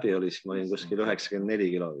tantsusaade läbi oli, siis ma olin kuskil 94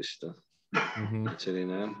 kilo vist.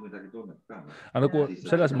 Selline jah. Aga nagu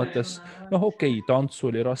selles mõttes, noh, okei,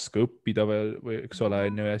 tantsu oli raske õppida või eks ole,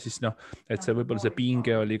 ja siis noh, et see võib-olla see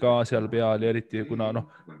pinge oli ka seal peal ja eriti kuna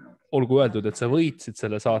noh, olgu öeldud, et sa võitsid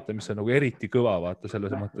selle saate, mis on nagu eriti kõva, vaata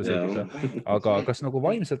selles mõttes, et aga kas nagu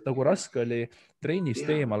vaimselt nagu raske oli trennist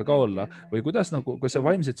eemal ka olla või kuidas nagu, kui sa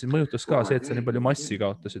vaimselt siin mõjutas ka see, et sa nii palju massi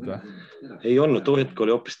kaotasid või? Ei olnud, too hetk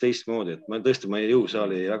oli hoopis teistmoodi, et ma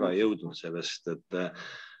jõusaali väga ei jõudnud sellest, et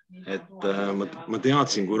ma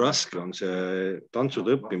teadsin, kui raske on see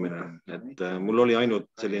tantsude õppimine, et mul oli ainult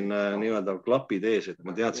selline nii-öelda klapid ees, et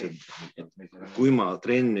ma teadsin, et kui ma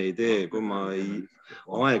trenni ei tee, kui ma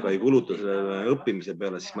aega ei kuluta selle õppimise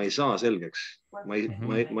peale, siis ma ei saa selgeks. Ma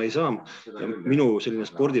ei saa. Ja minu selline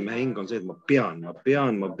spordimehe hing on see, et ma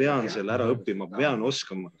pean selle ära õppima, ma pean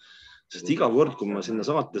oskama. Sest iga kord, kui ma sinna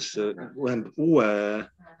saatesse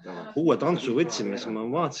uue tantsu võtsime, siis ma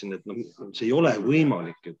vaatasin, et see ei ole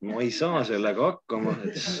võimalik, et ma ei saa sellega hakkama,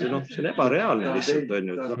 et see on ebareaalne lihtsalt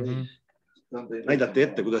on ju. Näidati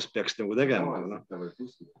ette, kuidas peaks nagu tegema.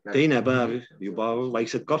 Teine päev juba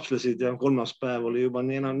vaikselt kapslesid ja kolmas päev oli juba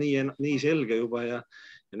nii selge juba ja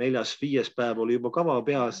 4.-5. päev oli juba kava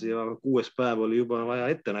peas ja 6. päev oli juba vaja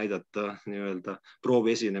ette näidata nii-öelda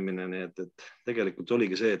proovi esinemine. Nii et tegelikult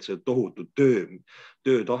oligi see, et see tohutu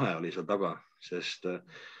töötahe oli seal taga, sest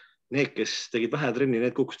need, kes tegid vähe trenni,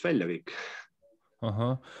 need kukkusid välja kõik.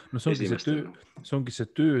 Aha, no see ongi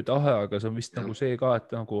see töötahe, aga see on vist nagu see ka,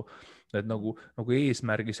 et nagu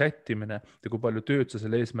eesmärgi sättimine ja kui palju tööd sa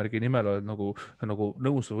selle eesmärgi nimel oled nagu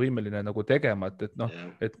nõus või võimeline nagu tegema,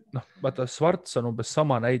 et vaata, Svarts on umbes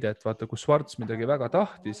sama näide, et vaata, kui Svarts midagi väga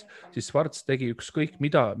tahtis, siis Svarts tegi ükskõik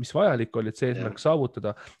mis vajalik oli, et see eesmärk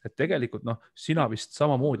saavutada, et tegelikult sina vist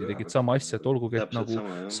samamoodi tegid sama asja, et olgugi, et nagu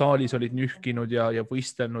saalis olid nühkinud ja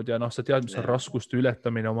võistelnud ja sa tead, mis on raskuste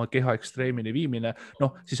ületamine, oma keha ekstreemini viimine,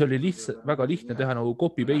 siis oli väga lihtne teha nagu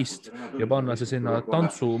copy-paste ja panna see sinna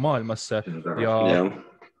tantsumaailmasse ja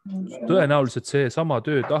tõenäoliselt see sama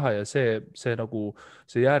töötahe ja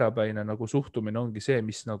see jäärapäine nagu suhtumine ongi see,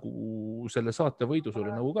 mis nagu selle saate võidu sulle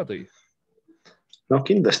nagu ka tõi.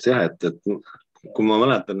 Kindlasti jah, et kui ma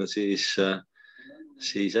mäletan, siis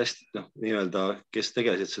hästi nii-öelda, kes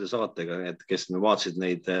tegelesid selle saatega, et kes vaatasid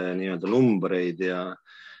neid nii-öelda numbreid ja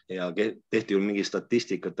tehti ju mingi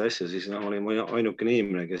statistikat asja, siis oli ainukene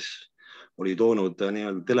inimene, kes oli toonud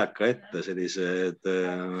nii-öelda teleka ette sellised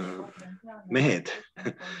mehed,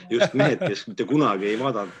 just mehed, kes mitte kunagi ei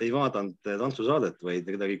vaadanud tantsusaadet, vaid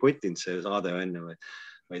kedagi kottinud see saade enne,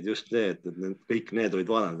 vaid just need, et kõik need olid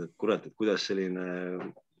vaadanud, et kurat, et kuidas selline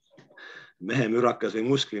mehemürakas või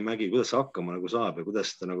musklimägi, kuidas see hakkama nagu saab ja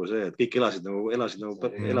kuidas ta nagu see, et kõik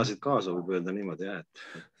elasid kaasa, võib öelda niimoodi,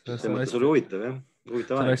 et see mõttes oli huvitav, jah.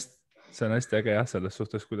 See on hästi äge jah, selles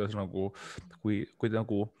suhtes, kuidas nagu, kui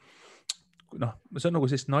nagu see on nagu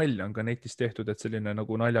sellist nalja on ka netis tehtud, et selline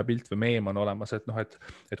nagu naljapilt või meem on olemas,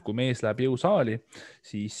 et kui mees läheb jõusaali,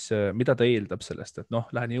 siis mida ta eeldab sellest, et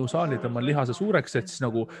lähen jõusaali, tõmban lihase suureks, et siis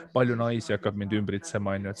nagu palju naisi hakkab mind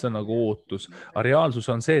ümbritsema, et see on nagu ootus. Aga reaalsus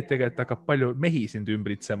on see, et tegelikult hakkab palju mehi sind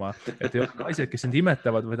ümbritsema, et ei ole naised, kes sind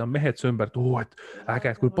imetavad, vaid on mehed su ümber, et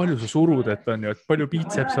äge, et kui palju sa surud, et on ju, et palju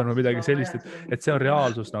biitseps on või midagi sellist, et see on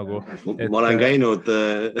reaalsus nagu. Ma olen käinud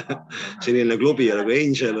selline klubi nagu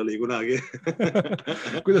Angel oli kunagi.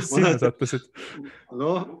 Kuidas sinna sattusid?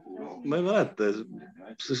 Ma ei mäleta,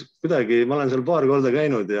 kuidagi ma olen seal paar korda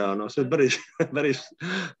käinud ja see on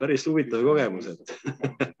päris huvitav kogemus, et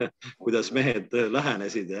kuidas mehed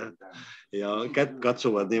lähenesid ja kätt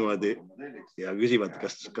katsuvad niimoodi ja küsivad,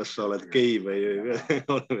 kas sa oled gei või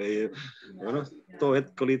too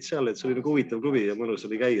hetk olid seal, et see oli nagu huvitav klubi ja mõnus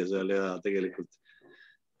oli käia seal ja tegelikult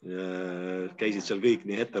käisid seal kõik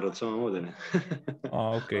nii heterod samamoodi.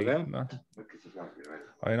 Okei.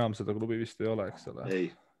 Enam seda klubi vist ei ole, eks ole? Ei.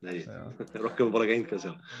 Rohkem pole käinud ka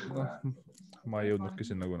seal. Ma ei jõudnudki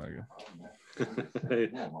sinna kunagi.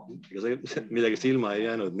 Midagi ilma ei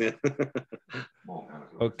jäänud.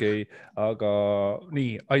 Okei, aga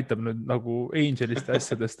nii, aitab nüüd nagu Angeliste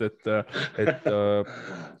asjadest, et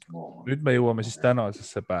nüüd me jõuame siis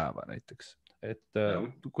tänasesse päeva näiteks. Et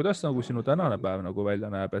kuidas nagu sinu tänane päev nagu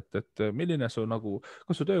välja näeb, et milline su nagu,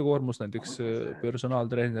 kas su töökoormus näiteks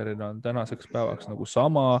personaaltreenerina on tänaseks päevaks nagu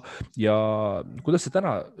sama ja kuidas sa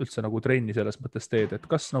täna üldse nagu trenni selles mõttes teed, et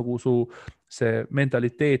kas nagu su see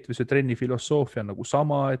mentaliteet või see trenni filosoofia on nagu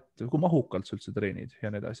sama, et kui mahukalt sa üldse treenid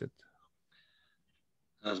ja need asjad?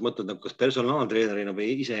 Sa mõtled, kas personaaltreenerina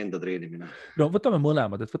või iseenda treenimine? No võtame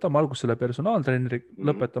mõlemad, et võtame alguses selle personaaltreeneri,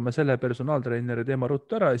 lõpetame selle personaaltreeneri teema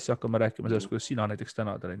ruttu ära ja siis hakkame rääkima sellest, kuidas sina näiteks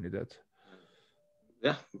täna trenni teed.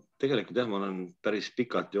 Jah, tegelikult ma olen päris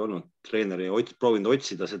pikalt ju olnud treeneri, proovinud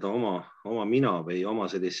otsida seda oma mina või oma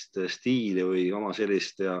sellist stiili või oma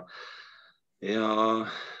sellist ja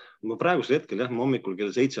ma praegusel hetkel ma hommikul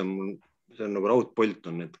kell 7, see on nagu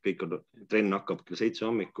raudpolt on, et kõik trenn hakkab kell 7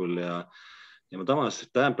 hommikul ja ma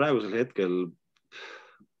tavaliselt praegusel hetkel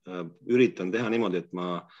üritan teha niimoodi,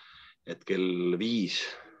 et kell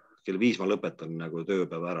 5 ma lõpetan nagu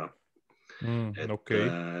tööpäeva ära. Okay.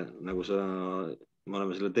 Nagu me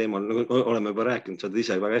oleme selle teemal, nagu oleme juba rääkinud, sa oled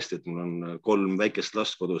ise väga hästi, et mul on 3 väikest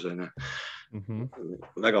last kodus,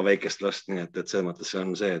 väga väikest last, nii et selles mõttes see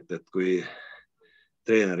on see, et kui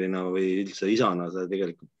treenerina või üldse isana, see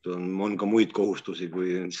tegelikult on ka muid kohustusi,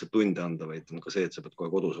 kui lihtsalt tunde anda, vaid on ka see, et sa pead kohe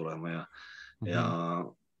kodus olema ja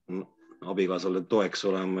abikaasale toeks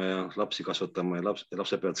olema ja lapsi kasvatama ja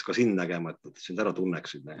lapsed peavad ka sind nägema, et sind ära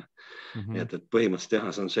tunneksid. Nii et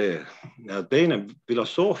põhimõtteliselt see on see. Ja teine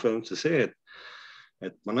filosoofia on see,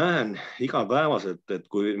 et ma näen igapäevaselt, et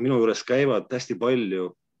kui minu juures käivad hästi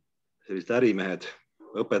palju sellised ärimehed,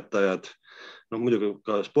 õpetajad, muidugi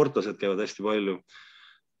ka sportlased käivad hästi palju,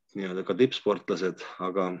 ka tippsportlased,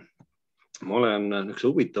 aga ma olen üks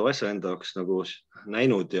huvitav asja enda jaoks nagu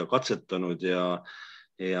näinud ja katsetanud ja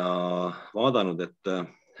vaadanud,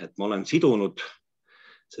 et ma olen sidunud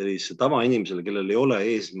sellise tavainimesele, kellel ei ole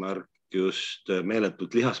eesmärk just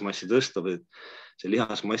meeletult lihasmassi tõsta, või see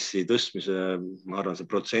lihasmassi tõstmise, ma arvan, see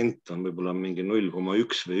protsent on võib-olla mingi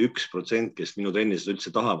 0,1 või 1%, kes minu trennis üldse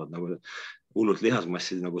tahavad nagu hullult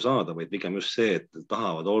lihasmassi nagu saada, vaid pigem just see, et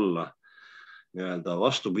tahavad olla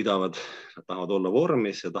vastupidavad, tahavad olla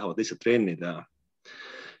vormis ja tahavad lihtsalt trennida.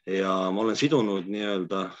 Ja ma olen sidunud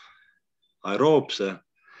aeroobse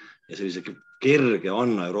ja sellise kerge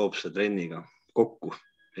anaeroobse trenniga kokku.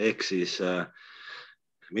 Ehk siis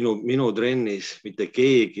minu trennis mitte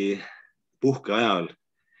keegi puhke ajal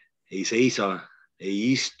ei seisa,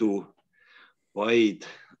 ei istu, vaid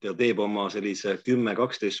ta teeb oma sellise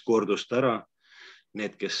 10-12 kordust ära.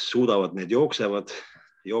 Need, kes suudavad, need jooksevad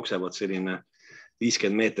selline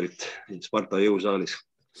 50 meetrit Sparta jõusaalis.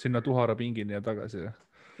 Sinna Tuhara pingini ja tagasi.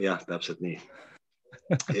 Jah, täpselt nii.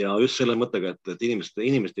 Ja just selle mõttega, et inimesed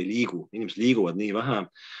ei liigu, inimesed liiguvad nii vähe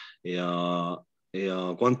ja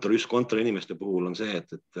kontorinimeste puhul on see,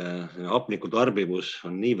 et hapniku tarbivus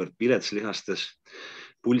on niivõrd pilets lihastes,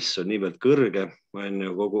 pulss on niivõrd kõrge, ma olen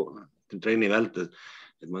ju kogu trenni vältel,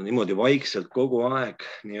 et ma niimoodi vaikselt kogu aeg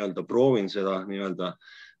proovin seda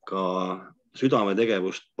ka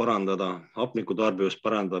südametegevust parandada, hapnikutarbivust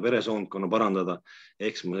parandada, veresoonkonna parandada.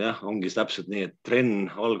 Eks ongi täpselt nii, et trenn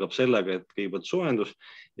algab sellega, et kõigepealt soojendus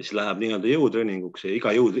ja siis läheb jõutreeninguks ja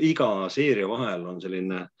iga seeria vahel on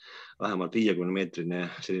selline vähemalt 50-meetrine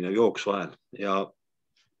selline jooks vahel. Ja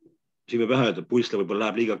siin võib öelda, et pulss võib-olla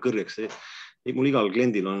läheb liiga kõrgeks. Mul igal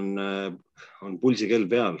kliendil on pulsikell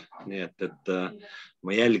peal, nii et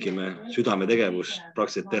me jälgime südametegevust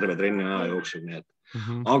praktiliselt terve trenni aja jooksul, nii et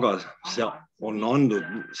aga see on andnud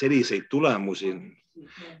selliseid tulemusi,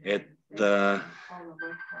 et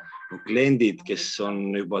kliendid, kes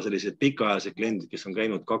on juba sellised pikaajalised kliendid, kes on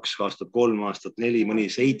käinud 2 aastat, 3 aastat, 4, mõni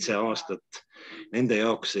 7 aastat, nende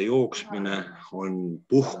jaoks see jooksmine on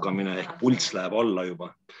puhkamine ehk pulss läheb alla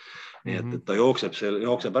juba. Nii et ta jookseb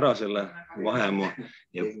ära selle vahemaa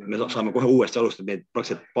ja me saame kohe uuesti alustada, neid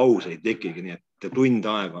praktiliselt pause ei tekigi, nii et tund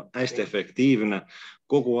aega on hästi efektiivne,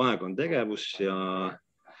 kogu aeg on tegevus ja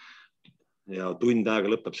tund aega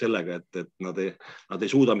lõpeb sellega, et nad ei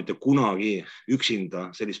suuda mitte kunagi üksinda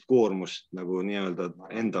sellist koormust nagu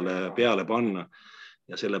endale peale panna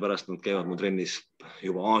ja sellepärast nad käivad mu trennis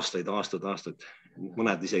juba aastaid,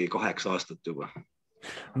 mõned isegi 8 aastat juba.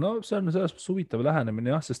 No see on selles mõttes huvitav lähenemine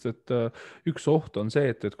jah, sest et üks oht on see,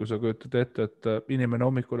 et kui sa kujutad ette, et inimene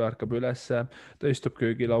hommikul ärkab ülesse, ta istub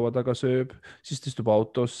köögilaua taga, sööb, siis ta istub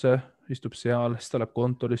autosse, istub seal, siis ta läheb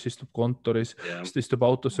kontoris, istub kontoris, siis ta istub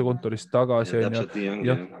autosse kontorist tagasi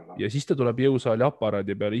ja siis ta tuleb jõusaali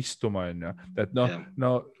aparaadi peale istuma, et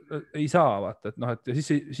no ei saa vaata, et et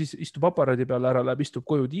siis istub aparaadi peale ära, läheb, istub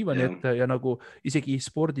koju diivani ette ja nagu isegi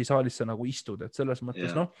spordisaalis sa nagu istud, et selles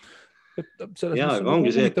mõttes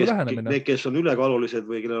ongi see, et kes on ülekaalulised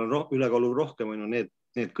või kellel on ülekaalu rohkem,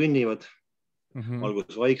 need kõnnivad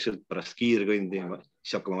alguses vaikselt, pärast kiirkõndi,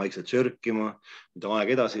 siis hakkame vaikselt sörkima, mida aeg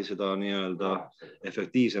edasi, seda nii-öelda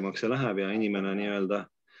efektiivsemaks see läheb ja inimene nii-öelda.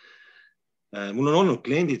 Mul on olnud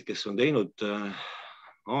kliendid, kes on teinud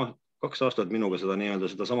 2 aastat minuga seda nii-öelda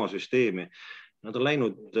seda sama süsteemi. Nad on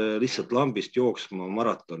läinud lihtsalt lambist jooksma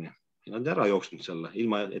maratoni. Nad on ära jooksnud selle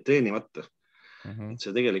ilma treenimata.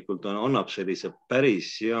 See tegelikult annab sellise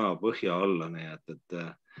päris hea põhja alla, nii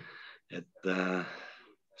et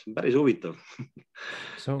see on päris huvitav.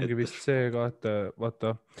 See ongi vist see ka, et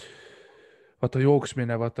vaata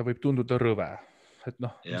jooksmine võib tunduda rõve. Et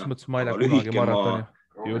mis mõttes ma ei lähe kunagi maratoni.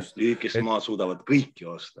 Lühikest maad suudavad kõik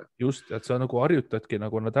joosta. Just, et sa nagu harjutadki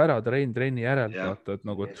nagu nad ära trenni järelt, vaata,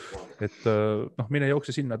 et mine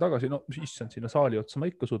jookse sinna tagasi, issand, sinna saali otsa ma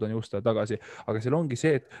ikka suudan joosta tagasi, aga seal ongi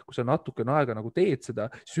see, et kui sa natukene aega nagu teed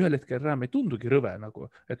seda, siis ühel hetkel enam ei tundugi rõve nagu,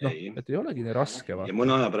 et ei olegi nii raske. Ja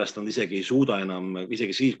mõne aja pärast nad isegi ei suuda enam,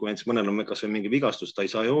 isegi siis, kui mõnel on kas või mingi vigastus, ta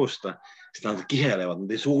ei saa joosta, siis nad kihelevad,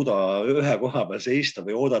 nad ei suuda ühe koha peal seista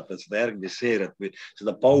või oodata seda järgmist seeriat või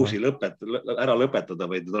seda pausi ära lõpetada,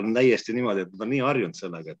 vaid nad on täiesti niimoodi, et nad on nii harjunud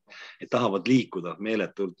sellega, et tahavad liikuda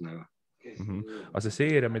meeletult. Aga see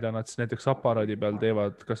seeria, mida nad näiteks aparaadi peal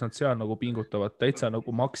teevad, kas nad seal nagu pingutavad täitsa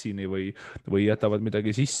nagu maksini või jätavad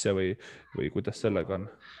midagi sisse või kuidas sellega on?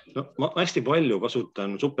 No, ma hästi palju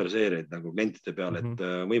kasutan superseeriaid nagu klientide peal, et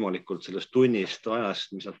võimalikult sellest tunnist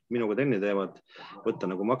ajast, mis nad minuga trenni teevad, võtta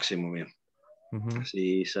nagu maksimumi.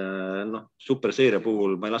 Siis superseeria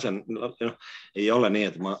puhul ma ei lase, ei ole nii,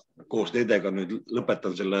 et ma koos nendega nüüd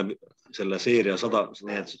lõpetan selle seeria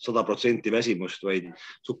 100% väsimust, vaid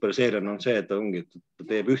superseeria on see, et ta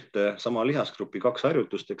teeb ühte sama lihasgruppi 2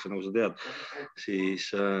 harjutust, eks nagu sa tead, siis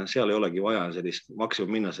seal ei olegi vaja sellist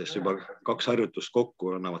maksimum minna, sest juba 2 harjutust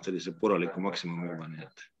kokku annavad sellise korraliku maksimumi juba, nii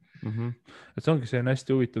et et see ongi selline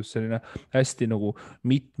hästi huvitav, selline hästi nagu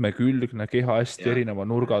mitmekülgne keha, hästi erineva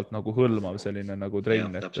nurgalt nagu hõlmav selline nagu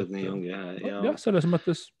trenn. Täpselt nii ongi. Jah, selles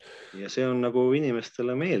mõttes. Ja see on nagu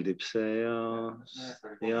inimestele meeldib see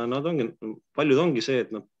ja nad ongi, paljud ongi see,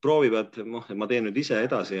 et nad proovivad, ma teen nüüd ise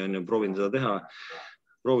edasi ja proovin seda teha,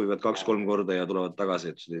 proovivad 2-3 korda ja tulevad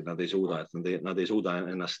tagasi, et nad ei suuda, et nad ei suuda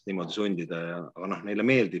ennast niimoodi sundida ja neile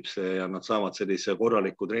meeldib see ja nad saavad sellise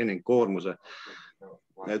korraliku treeningkoormuse.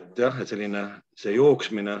 Et jah, et selline see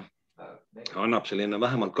jooksmine annab selline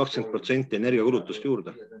vähemalt 20% energiakulutust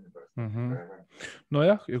juurde.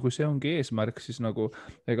 Nojah, ja kui see ongi eesmärk, siis nagu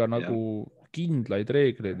ega nagu kindlaid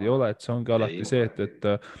reegleid ei ole, et see ongi alati see,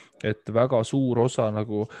 et väga suur osa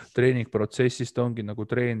nagu treeningprotsessist ongi nagu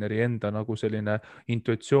treeneri enda nagu selline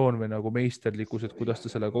intuitsioon või nagu meisterlikkus, et kuidas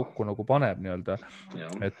ta selle kokku nagu paneb nii-öelda,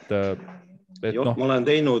 ma olen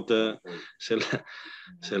teinud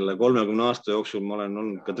selle 30 aasta jooksul, ma olen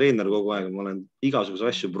olnud ka treener kogu aeg, ma olen igasuguse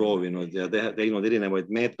asju proovinud ja teinud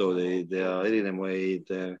erinevaid meetodeid ja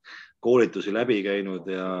erinevaid koolitusi läbi käinud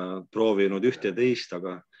ja proovinud üht ja teist,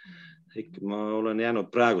 aga ma olen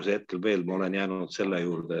jäänud praeguse hetkel veel, ma olen jäänud selle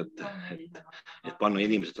juurde, et panna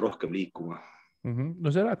inimesed rohkem liikuma. No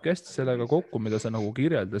see lähebki hästi sellega kokku, mida sa nagu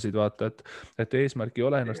kirjeldasid, vaata, et eesmärk ei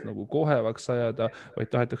ole ennast nagu kohevaks ajada, vaid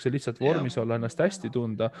tahetakse lihtsalt vormis olla, ennast hästi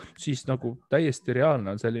tunda, siis nagu täiesti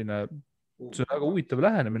reaalne on selline, see on väga huvitav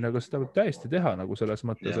lähenemine, aga seda võib täiesti teha nagu selles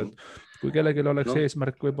mõttes, et kui kellelgi oleks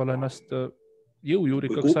eesmärk võib-olla ennast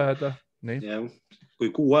jõujuurikaks ajada. Kui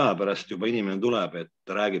kuu aja pärast juba inimene tuleb, et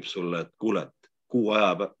ta räägib sulle, et kuule, kuu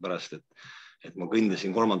aja pärast, et ma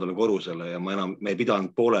kõndisin 3. korrusele ja me ei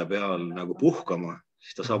pidanud poole peal nagu puhkama,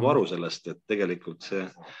 siis ta saab aru sellest, et tegelikult see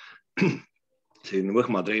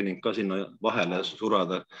võhmatreening ka sinna vahele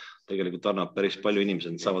surada tegelikult annab päris palju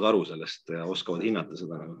inimesed, saavad aru sellest ja oskavad hinnata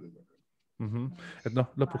seda. Et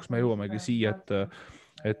lõpuks me jõuamegi siia,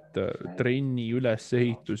 et trenni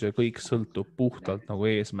ülesehitus ja kõik sõltub puhtalt nagu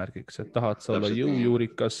eesmärgiks, et tahad sa olla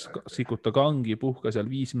jõujuurikas, sikuta kangi, puhka seal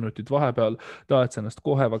 5 minutit vahepeal, tahad sa ennast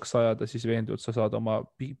kohevaks ajada, siis veendu, et sa saad oma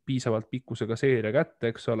piisavalt pikkusega seeria kätte,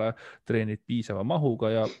 eks ole, treenid piisava mahuga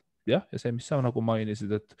ja jah, ja see, mis sa nagu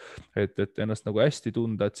mainisid, et ennast nagu hästi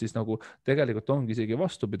tunda, et siis nagu tegelikult ongi isegi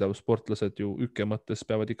vastupidavussportlased ju ükke mõttes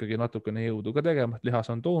peavad ikkagi natukene jõudu ka tegema, et lihas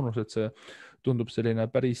on toonus, et see tundub selline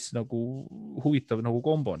päris nagu huvitav nagu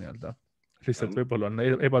kombo nii-öelda. Lihtsalt võib-olla on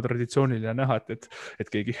ebatraditsiooniline näha, et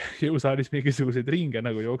keegi jõusaalis mingisuguseid ringe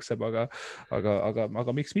nagu jookseb,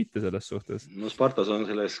 aga miks mitte selles suhtes? No Spartas on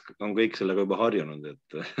kõik sellega juba harjunud,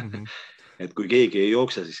 et kui keegi ei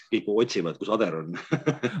jookse, siis kõik otsivad, kus Ader on.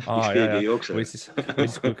 Keegi ei jookse. Või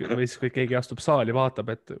siis kui keegi astub saali, vaatab,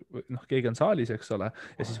 et keegi on saalis, eks ole,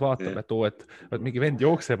 ja siis vaatab, et mingi vend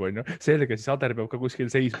jookseb, on ju. Selge, siis Ader peab ka kuskil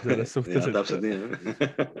seisma selles suhtes. Ja, täpselt nii.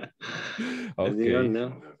 Nii on,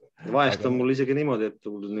 jah. Vahest on mul isegi niimoodi, et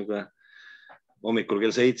hommikul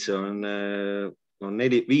kell 7 on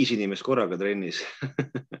 5 inimest korraga trennis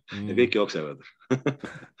ja kõik jooksevad.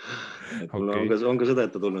 On ka seda,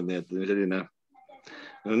 et tulnud nii, et selline,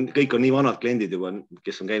 kõik on nii vanad kliendid juba,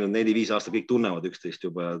 kes on käinud 4-5 aastat, kõik tunnevad üksteist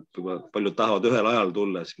juba paljud tahavad ühel ajal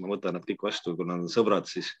tulla, siis ma võtan nad kõik vastu, kui nad on sõbrad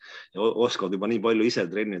siis ja oskavad juba nii palju ise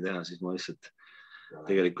trenni teha, siis ma lihtsalt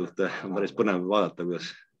tegelikult on päris põnev vaadata,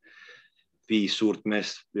 kuidas 5 suurt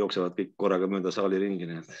meest jooksevad kõik korraga mööda saali ringi.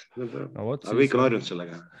 Aga kõik on harjunud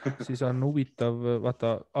sellega. Siis on huvitav, vaata,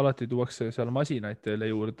 alati tuuakse seal masinaid teile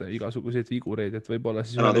juurde, igasuguseid vigureid, et võib-olla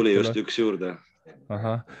siis... Täna tuli just üks juurde.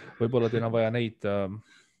 Võib-olla teil on vaja neid,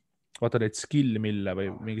 vaata neid skill-mille või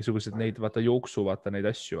mingisugused neid, vaata jooksu, vaata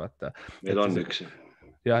neid asju, vaata. Meil on üks.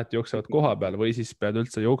 Ja, et jooksevad koha peal või siis pead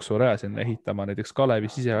üldse jooksuräja sinna ehitama, näiteks Kalevi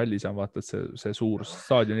sisehallis on vaata, et see suur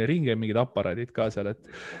staadioni ring ja mingid aparaadid ka seal.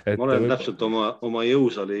 Ma olen täpselt oma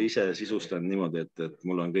jõusaali ise sisustanud niimoodi, et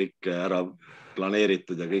mul on kõik ära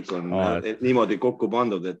planeeritud ja kõik on niimoodi kokku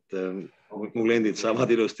pandud, et mu kliendid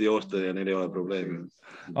saavad ilusti joosta ja neil ei ole probleemi.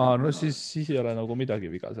 No siis ei ole nagu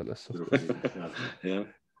midagi viga selles suhtes.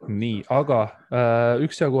 Nii, aga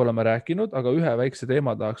üksjagu oleme rääkinud, aga ühe väikse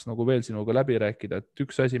teema tahaks nagu veel sinuga läbi rääkida, et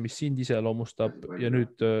üks asi, mis sind iseloomustab ja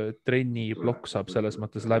nüüd trenni blokk saab selles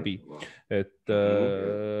mõttes läbi, et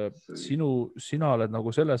sina oled nagu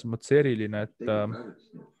selles mõttes eriline, et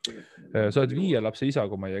sa oled 5 lapse isa,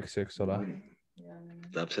 kui ma ei eksi, eks ole?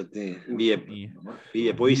 Täpselt nii,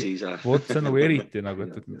 5 poisi isa. Vot see on nagu eriti, nagu,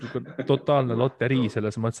 et totaalne loterii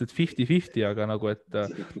selles mõttes, et 50-50, aga nagu, et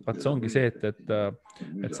see ongi see,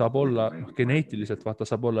 et saab olla geneetiliselt, vaata,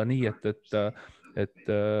 saab olla nii, et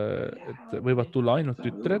võivad tulla ainult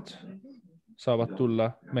tütred, saavad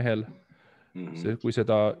tulla mehel, kui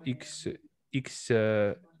seda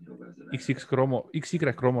XY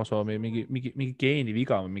kromosoomi mingi geeni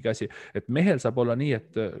viga või mingi asi, et mehel saab olla nii,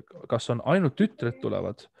 et kas on ainult tütred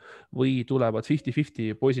tulevad või tulevad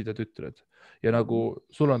 50-50 poisid ja tütred ja nagu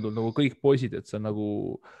sul on tulnud nagu kõik poisid, et see on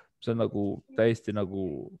nagu täiesti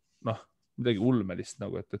nagu midagi ulmelist,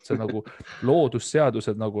 nagu, et see nagu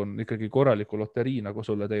loodusseadused nagu on ikkagi korraliku loterii nagu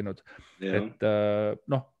sulle teinud. Et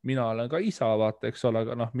mina olen ka isa, vaata, eks ole,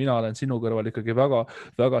 aga mina olen sinu kõrval ikkagi väga,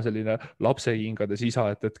 väga selline lapsehingades isa,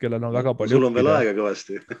 et kellel on väga palju... Sul on veel aega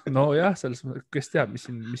kõvasti. No jah, kes teab, mis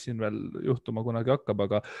siin veel juhtuma kunagi hakkab,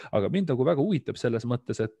 aga mind nagu väga huvitab selles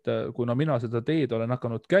mõttes, et kuna mina seda teed olen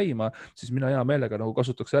hakanud käima, siis mina hea meelega nagu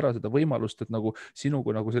kasutaks ära seda võimalust, et nagu sinu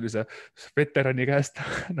kui nagu sellise veterani käest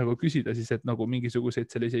nagu küsida siis, et nagu mingisuguseid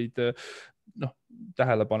selliseid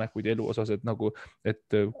tähelepanekuid elu osas, et nagu, et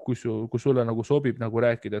kui sulle nagu sobib nagu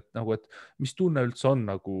rääkida, et nagu, et mis tunne üldse on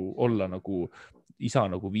nagu olla nagu isa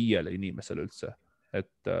nagu 5 inimesele üldse,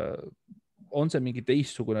 et on see mingi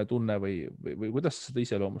teistsugune tunne või kuidas sa seda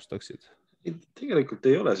iseloomustaksid? Tegelikult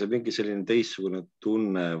ei ole see mingi selline teistsugune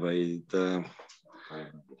tunne, vaid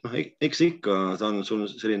eks ikka ta on sul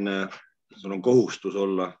on kohustus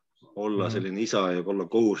olla selline isa ja olla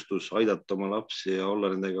kohustus aidata oma lapsi ja olla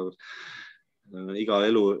nendega iga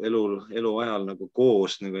elu ajal nagu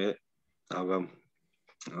koos,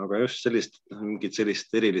 aga just mingit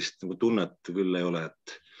sellist erilist nagu tunnet küll ei ole, et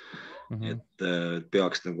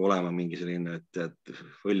peaks nagu olema mingi selline, et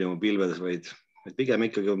võljama pilvedes, vaid pigem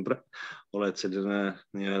ikkagi oled selline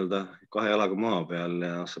nii-öelda 2 jalaga maa peal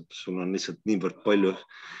ja sul on lihtsalt niivõrd palju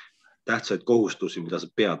tähtsaid kohustusi, mida sa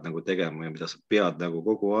pead nagu tegema ja mida sa pead nagu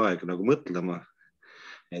kogu aeg nagu mõtlema,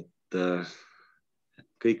 et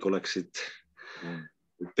kõik oleksid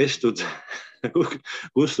pestud,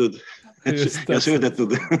 kustud ja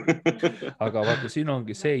söödetud. Aga vaata, siin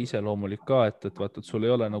ongi see iseloomulik ka, et vaata, et sul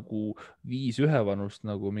ei ole nagu 5 ühevanust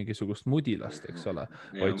nagu mingisugust mudilast, eks ole,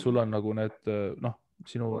 vaid sul on nagu need,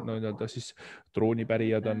 sinu siis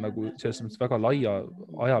troonipärijad on nagu selles mõttes väga laia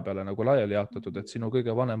aja peale nagu laiali jaotatud, et sinu kõige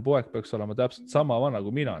vanem poeg peaks olema täpselt sama vana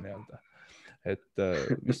kui mina nii-öelda. Et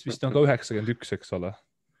vist on ka 91, eks ole?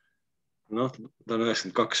 Noh, ta on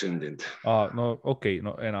 92 sündinud. No okei,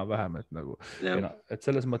 no enam-vähem, et nagu, et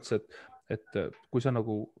selles mõttes, et kui sa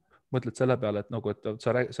nagu mõtled selle peale, et nagu, et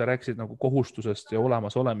sa rääkisid nagu kohustusest ja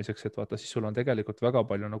olemas olemiseks, et vaata, siis sul on tegelikult väga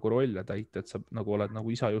palju nagu rolle täita, et sa nagu oled nagu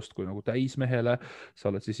isa justkui nagu täismehele, sa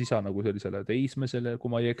oled siis isa nagu sellisele teismesele,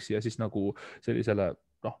 kui ma ei eksi, ja siis nagu sellisele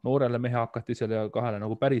noorele mehehakatisele ja kahele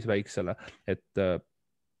nagu päris väiksele, et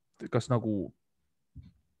kas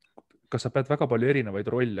sa pead väga palju erinevaid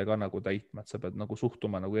rolle ka nagu täitma, et sa pead nagu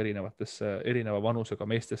suhtuma nagu erineva vanusega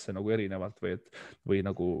meestesse nagu erinevalt või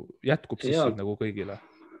nagu jätkub siis nagu kõigile?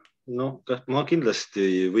 No, ma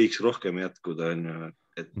kindlasti võiks rohkem jätkuda,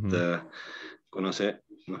 et kuna see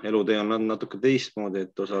elutee on natuke teistmoodi,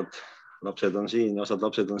 et osad lapsed on siin ja osad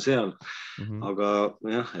lapsed on seal, aga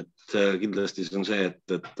jah, et kindlasti see on see,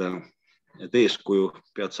 et eeskuju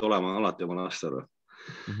pead sa olema alati oma lastele.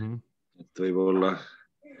 Et võib-olla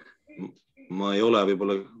ma ei ole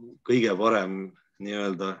võib-olla kõige varem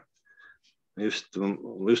nii-öelda just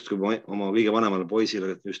oma kõige vanemale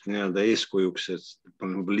poisile just nii-öelda eeskujuks, et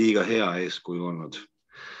on liiga hea eeskuju olnud,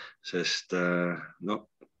 sest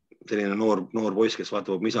selline noor poiss, kes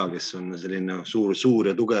vaatab isa, kes on selline suur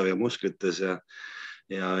ja tugev ja musklites ja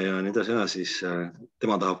nii edasi, siis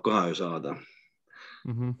tema tahab ka ju saada.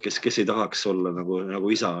 Kes ei tahaks olla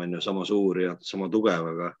nagu isa on ju sama suur ja sama tugev,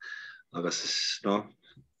 aga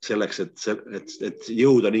selleks, et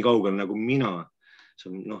jõuda nii kaugele nagu mina,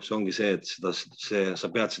 see ongi see, et sa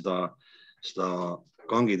pead seda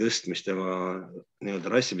kangi tõstmist ja nii-öelda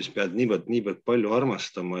rassimist pead niivõrd palju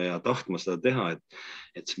armastama ja tahtma seda teha,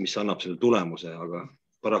 et mis annab selle tulemuse, aga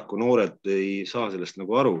paraku noored ei saa sellest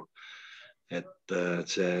nagu aru, et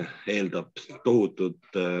see eeldab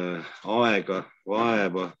tohutut aega,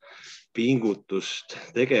 vaeva, pingutust,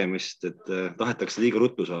 tegemist, et tahetakse liiga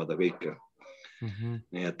ruttu saada kõike.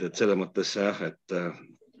 Nii et selle mõttes jah, et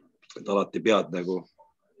alati pead nagu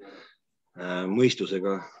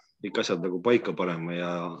mõistusega kõik asjad nagu paika panema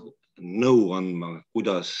ja nõu andma,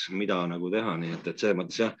 kuidas, mida nagu teha. Nii et selles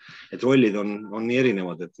mõttes jah, et rollid on nii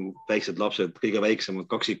erinevad, et väiksed lapsed, kõige väiksemad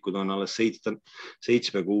kaksikud on alles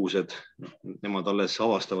 7-kuused, nemad alles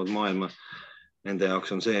avastavad maailma. Nende jaoks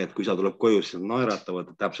on see, et kui isa tuleb koju, siis nad naeratavad,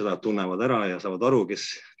 et täpselt seda tunnevad ära ja saavad aru,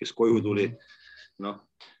 kes koju tuli.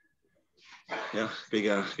 Jah,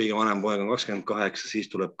 kõige vanem poeg on 28, siis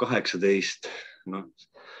tuleb 18,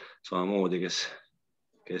 samamoodi,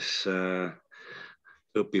 kes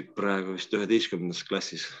õpib praegu vist 11.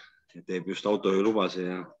 klassis ja teeb just autojuhilubasi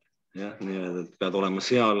ja nii, et pead olema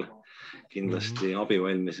seal kindlasti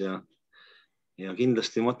abivalmis ja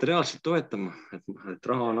kindlasti materiaalselt toetama,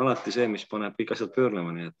 et raha on alati see, mis paneb kõik asjad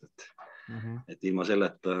pöörlema, nii et ilma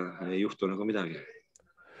selleta ei juhtu nagu midagi.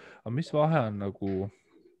 Aga mis vahe on nagu,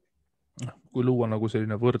 kui luua nagu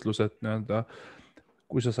selline võrdlus, et nii-öelda,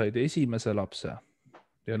 kui sa said esimese lapse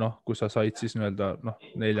ja kui sa said siis nii-öelda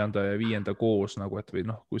 4. ja 5. koos nagu, et või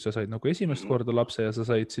kui sa said nagu esimest korda lapse ja sa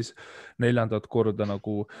said siis 4. korda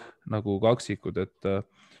nagu kaksikud, et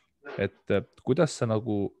kuidas sa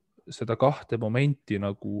nagu seda kahte momenti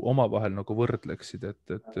nagu omavahel nagu võrdleksid, et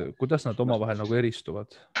kuidas nad omavahel nagu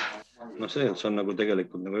eristuvad? See on nagu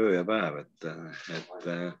tegelikult nagu öö ja päev, et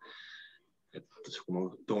kui ma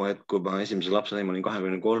too hetk, kui ma esimese lapse sain, ma olin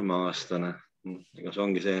 23-aastane, ega see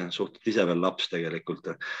ongi see suhteliselt ise veel laps tegelikult,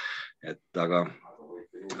 aga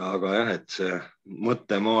jah, et see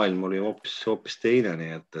mõttemaailm oli hoopis teine,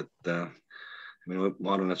 nii et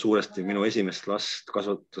ma arvan, et suuresti minu esimest last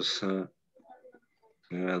kasvatas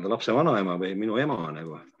lapse vanaema või minu ema,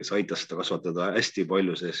 kes aitas seda kasvatada hästi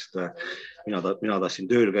palju, sest mina tahtsin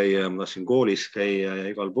tööl käia, ma tahtsin koolis käia ja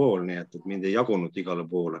igal pool, nii et mind ei jagunud igale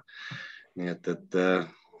poole. Nii et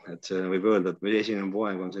see võib öelda, et esimene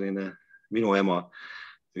poeg on selline minu ema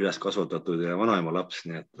üles kasvatatud ja vanaema laps,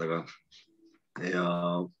 nii et ja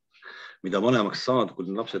mida vanemaks saad, kui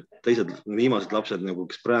teised viimased lapsed,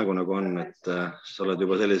 kes praegu on, et sa oled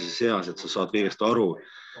juba sellises eas, et sa saad kõigest aru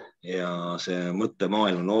ja see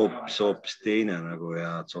mõttemaailm on hoopis teine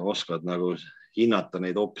ja sa oskad hinnata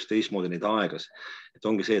neid hoopis teistmoodi neid aegas. Et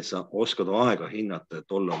ongi see, et sa oskad aega hinnata,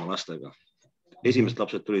 et olla oma lastega. Esimesed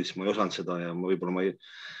lapsed tulid, siis ma ei osanud seda ja võib-olla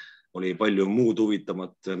oli palju muud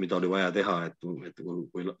huvitamat, mida oli vaja teha, et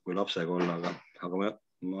kui lapsega olla, aga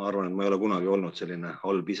ma arvan, et ma ei ole kunagi olnud selline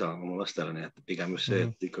halb isa oma lastele, nii et pigem just see,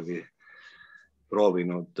 et ikkagi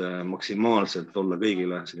proovinud maksimaalselt olla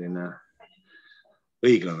kõigile selline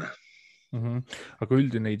õiglane. Aga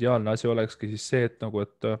üldine ideaalne asi olekski siis see, et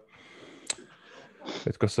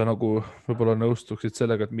kas sa võib-olla nõustuksid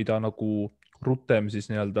sellega, et mida rutem siis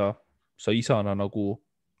nii-öelda sa isana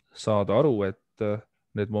saada aru,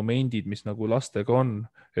 need momendid, mis nagu lastega on,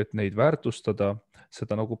 et neid väärtustada,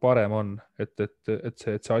 seda nagu parem on, et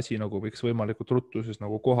see asi nagu võiks võimalikult ruttuses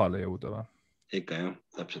nagu kohale jõuda või? Ikka jah,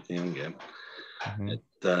 täpselt nii ongi jah.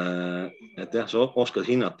 Et jah, sa oskad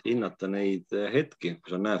hinnata neid hetki,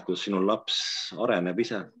 kui sa näed, kuidas sinu laps areneb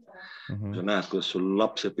ise. Kui sa näed, kuidas sul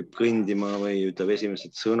laps õpib kõndima või ütleb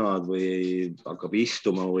esimesed sõnad või hakkab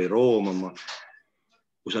istuma või roomama.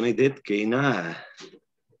 Kui sa neid hetki ei näe,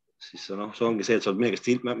 siis see ongi see, et sa oled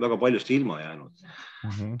millegi väga paljust ilma jäänud.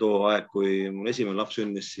 Too aeg, kui mul esimene laps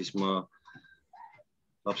sündis, siis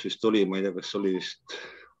laps vist oli, ma ei tea, kas oli vist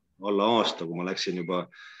alla aasta, kui ma läksin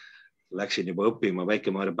juba õppima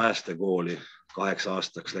Väike-Maarja päästekooli 8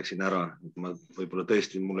 aastaks läksin ära. Ma võib-olla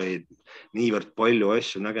tõesti, mul ei niivõrd palju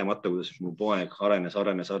asju nägemata, kuidas mu poeg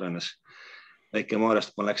arenes.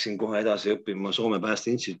 Väike-Maarjast ma läksin kohe edasi õppima Soome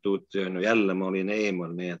päästeinstituuti ja jälle ma olin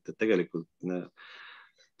eemal, nii et tegelikult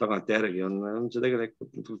tagantjärgi on see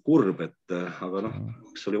tegelikult kurb, aga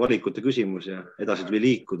see oli valikute küsimus ja edasi tuli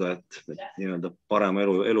liikuda, et nii-öelda parema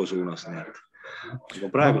elu suunas. Aga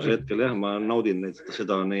praegusel hetkel jah, ma naudin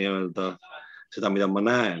seda, mida ma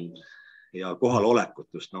näen ja kohalolekut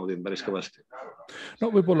just naudin päris kõvasti. No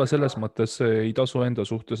võib-olla selles mõttes ei tasu enda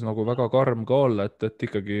suhtes nagu väga karm ka olla, et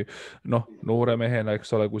ikkagi noore mehena,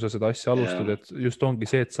 eks ole, kui sa seda asja alustad, et just ongi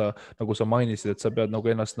see, et sa, nagu sa mainisid, et sa pead nagu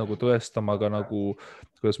ennast nagu tõestama ka nagu,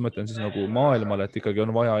 kuidas ma ütlen siis nagu maailmale, et ikkagi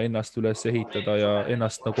on vaja ennast üles ehitada ja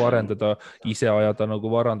ennast nagu arendada, ise ajada nagu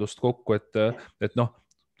varandust kokku,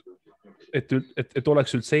 et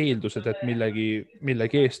oleks üldse eeldused, et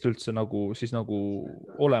millegi eest üldse nagu siis nagu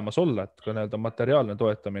olemas olla, et ka nii-öelda materiaalne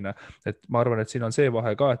toetamine. Et ma arvan, et siin on see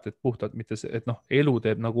vahe ka, et puhtalt mitte see, et elu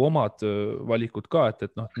teeb nagu omad valikud ka,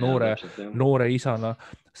 et noore isana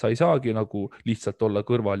sa ei saagi nagu lihtsalt olla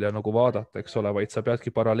kõrval ja nagu vaadata, eks ole, vaid sa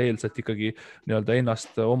peadki paralleelselt ikkagi nii-öelda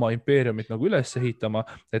ennast oma impeeriumit nagu üles ehitama,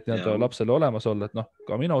 et nii-öelda lapsele olemas olla, et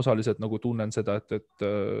ka mina osaliselt nagu tunnen seda, et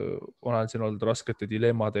olen siin olnud raskete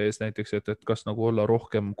dilemmade ees näiteks, et kas nagu olla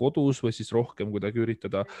rohkem kodus või siis rohkem kuidagi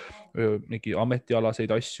üritada mingi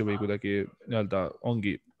ametialaseid asju või kuidagi nii-öelda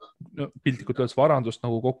ongi piltlikult öeldes varandust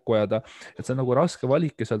nagu kokku ajada, et see on nagu raske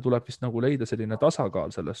valik ja seal tuleb vist nagu leida selline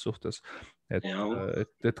tasakaal selles suhtes,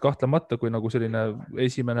 et kahtlemata, kui nagu selline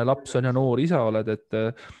esimene laps on ja noor isa oled,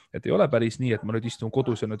 et ei ole päris nii, et ma nüüd istun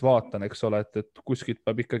kodus ja nüüd vaatan, eks ole, et kuskilt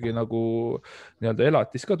peab ikkagi nagu nii-öelda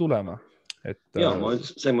elatis ka tulema. Ja ma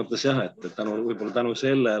see mõttes jah, et võib-olla tänu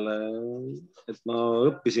sellele, et ma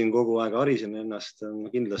õppisin kogu aeg, harisin ennast,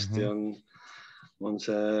 kindlasti on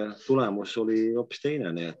see tulemus oli hoopis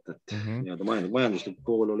teine, nii et majanduslik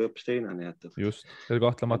pool oli hoopis teine. Nii et just, ja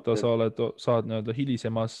kahtlemata saad nii-öelda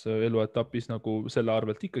hilisemas eluetapis nagu selle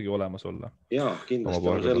arvelt ikkagi olemas olla. Ja kindlasti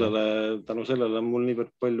tänu sellele on mul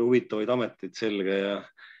niivõrd palju huvitavaid ameteid selge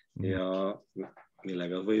ja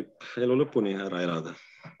millega võib elu lõpuni ära elada.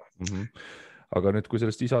 Aga nüüd, kui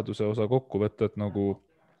sellest isaduse osa kokku võtta, et nagu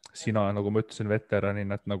sina, nagu ma ütlesin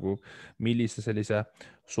veteranina, et nagu millise sellise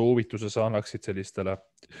soovituse sa annaksid sellistele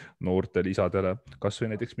noortele isadele, kas või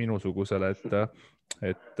näiteks minusugusele,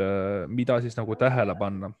 et mida siis nagu tähele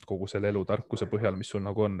panna kogu selle elutarkuse põhjal, mis sul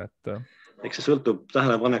nagu on? Eks see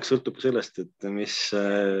tähelepanek sõltub sellest, et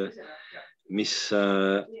mis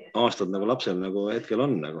aastad nagu lapsel nagu hetkel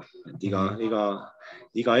on. Et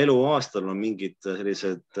iga eluaastal on mingid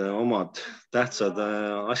sellised omad tähtsad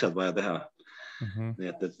asjad vaja teha. Nii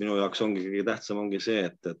et minu jaoks ongi kõige tähtsam ongi see,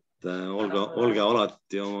 et olge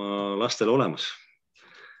alati oma lastele olemas.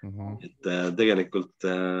 Et tegelikult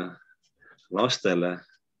lastele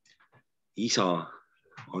isa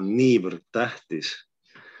on niivõrd tähtis,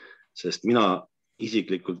 sest mina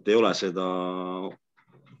isiklikult ei ole seda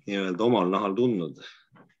nii-öelda omal nahal tundnud.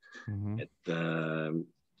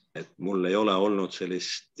 Et mul ei ole olnud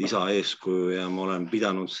sellist isa eeskuju ja ma olen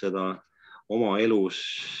pidanud seda oma elus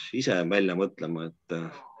ise välja mõtlema,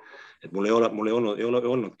 et mul ei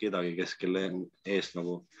olnud kedagi, kes kelle eest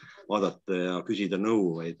nagu vaadata ja küsida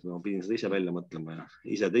nõu, vaid ma pidin seda ise välja mõtlema ja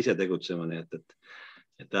ise tegutsema, nii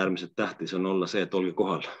et äärmiselt tähtis on olla see, et olge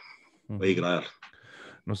kohal õigel ajal.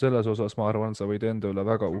 No selles osas ma arvan, sa võid enda üle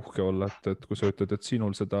väga uhke olla, et kui sa ütled, et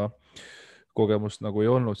sinul seda kogemust nagu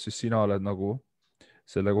ei olnud, siis sina oled nagu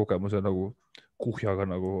selle kogemuse nagu kuhjaga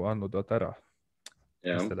nagu andnud ära.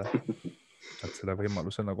 Et selle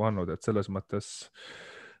võimaluse nagu andnud, et selles mõttes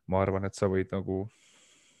ma arvan, et sa võid nagu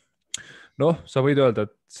sa võid öelda,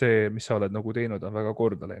 et see, mis sa oled nagu teinud, on väga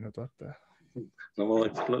korda läinud, vaata. No ma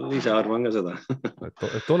ise arvan ka seda.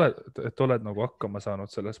 et oled nagu hakkama saanud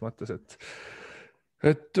selles mõttes,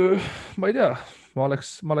 et ma ei tea, ma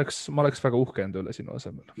oleks väga uhke enda üle sinu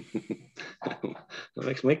asemel. No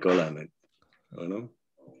eks ma ikka olen.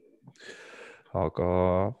 aga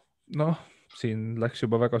noh, siin läks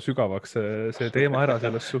juba väga sügavaks see teema ära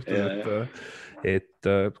selles suhtes, et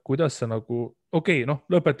kuidas sa nagu, okei, noh,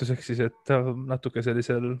 lõpetuseks siis, et natuke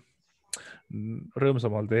sellisel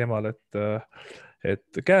rõõmsamal teemal,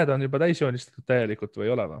 et käed on juba täisjoonistatud täielikult või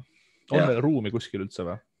ei ole või? On veel ruumi kuskil üldse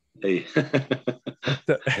või? Ei.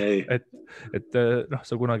 et noh,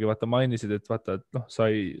 sa kunagi vaata mainisid, et vaata, et noh,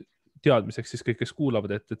 sai teadmiseks siis kõik, kes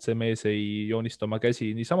kuulavad, et see mees ei joonista oma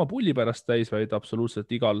käsi niisama pulli pärast täis, vaid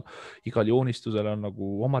absoluutselt igal joonistusel on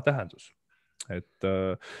nagu oma tähendus. Et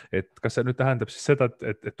kas see nüüd tähendab siis seda,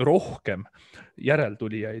 et rohkem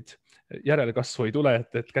järeltulijaid, järelkasvu ei tule,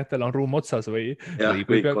 et kätel on ruum otsas või? Jah,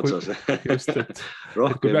 kõik otsas. Just,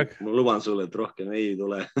 rohkem, ma luban sulle, et rohkem ei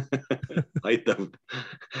tule. Aitab,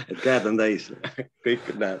 et käed on täis. Kõik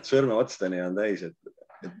näed, sõrme otsteni on täis, et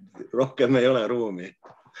rohkem ei ole ruumi.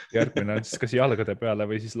 Järgmine on siis kas jalgade peale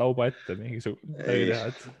või siis lauba ette mingisugune.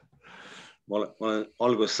 Ma olen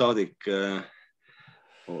algusest saadik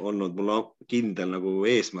olnud, mul on kindel nagu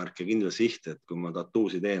eesmärk ja kindel siht, et kui ma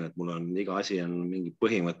tatuusi teen, et mul on iga asi on mingi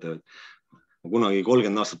põhimõte. Ma kunagi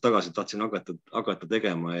 30 aastat tagasi tahtsin hakata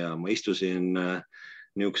tegema ja ma istusin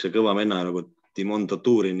niisuguse kõva menna nagu Timon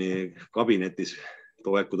Tatuurini kabinetis.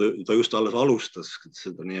 Too aeg, kui ta just alles alustas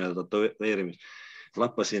seda nii-öelda tatueerimist.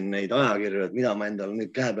 Lappasin neid ajakirju, et mida ma endale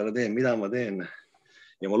nüüd käe peale teen, mida ma teen.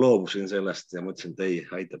 Ja ma loobusin sellest ja mõtlesin, et ei,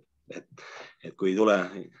 aitab. Et kui ei tule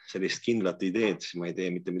sellist kindlat ideed, siis ma ei tee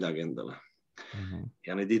mitte midagi endale.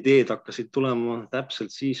 Ja need ideed hakkasid tulema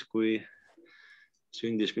täpselt siis, kui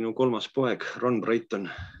sündis minu 3. poeg, Ron Brighton.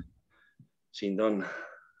 Siin ta on,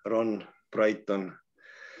 Ron Brighton,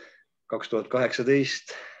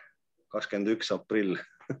 2018, 21. aprill.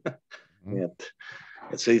 Nii et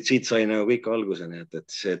siit sai nagu kõik alguseni, et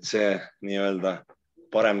see nii-öelda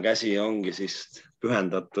parem käsi ongi siis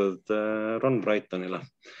pühendatud Ron Brightonile.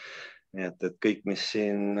 Nii et kõik, mis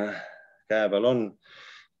siin käe peal on,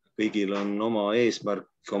 kõigil on oma eesmärk,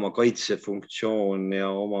 oma kaitsefunktsioon ja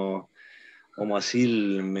oma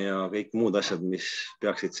silm ja kõik muud asjad, mis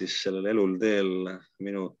peaksid siis sellel elul teel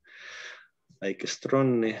minu väikest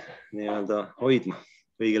Ronni nii-öelda hoidma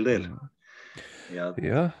õigel teel. Ja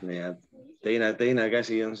teine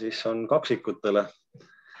käsi on kaksikutele.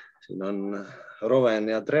 Siin on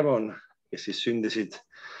Roven ja Trevon, kes siis sündisid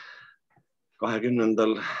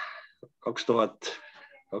 20.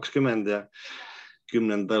 2020 ja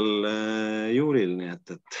 10. juulil. Nii et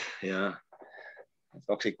ja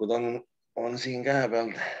kaksikud on siin käe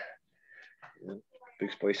peal.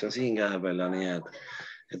 Üks poiss on siin käe peal ja nii, et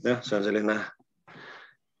see on selline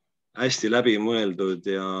hästi läbimõeldud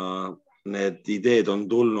ja need ideed on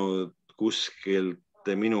tulnud kuskilt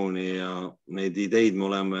minuni ja neid ideid me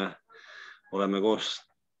oleme koos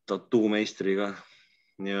tatuumeistriga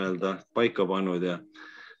nii-öelda paika pannud ja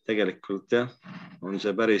tegelikult on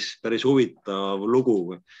see päris huvitav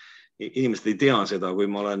lugu. Inimesed ei tea seda, kui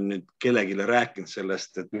ma olen nüüd kellegile rääkinud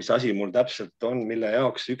sellest, et mis asi mul täpselt on, mille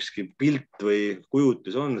jaoks ükski pilt või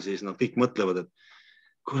kujutis on, siis nad kõik mõtlevad, et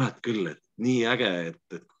kurat küll, et nii äge,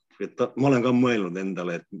 et ma olen ka mõelnud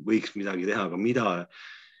endale, et võiks midagi teha, aga mida,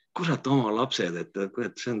 kurat oma lapsed, et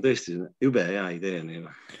see on tõesti jube hea idee.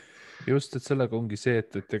 Just, et sellega ongi see,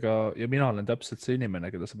 et ega, ja mina olen täpselt see inimene,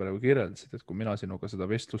 keda sa praegu kirjeldasid, et kui mina sinuga seda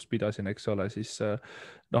vestlust pidasin, eks ole, siis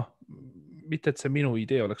mitte, et see minu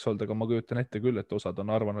idee oleks olnud, aga ma kujutan ette küll, et osad on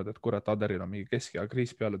arvanud, et kurat, Aderil on mingi keskea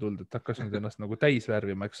kriis peale tulnud, et hakkas nüüd ennast nagu täis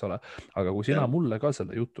värvima, eks ole. Aga kui sina mulle ka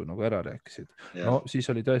selle jutu nagu ära rääkisid, no siis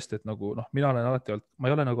oli tõesti, et nagu, mina olen alati olnud, ma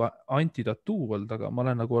ei ole nagu anti-tattoo olnud, aga ma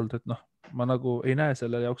olen nagu olnud, et ma nagu ei näe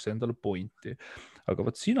selle jaoks endale pointi. Aga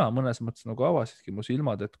võt sina mõnes mõttes nagu avasidki mu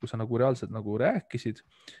silmad, et kui sa nagu reaalselt nagu rääkisid,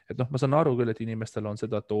 et ma saan aru küll, et inimestel on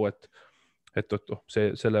seda, et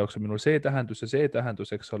selle jaoks on minul see tähendus,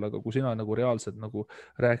 eks ole, aga kui sina nagu reaalselt nagu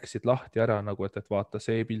rääkisid lahti ära nagu, et vaata,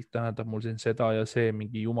 see pilt tähendab mul siin seda ja see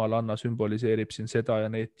mingi jumalanna sümboliseerib siin seda ja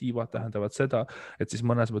need tiivad tähendavad seda, et siis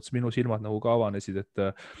mõnes mõttes minu silmad nagu ka avanesid,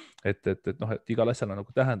 et igal asjal on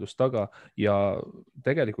nagu tähendus taga ja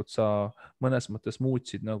tegelikult sa mõnes mõttes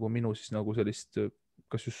muutsid nagu minu siis nagu sellist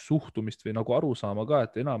kas just suhtumist või nagu arusaama ka,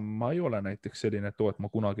 et enam ma ei ole näiteks selline, et ma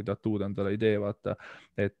kunagi tatuud endale ei tee, vaata,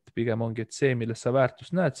 et pigem ongi, et see, milles sa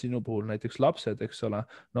väärtust näed sinu puhul, näiteks lapsed, eks ole,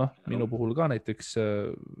 minu puhul ka näiteks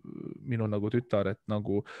minu nagu tütar, et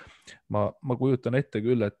nagu ma kujutan ette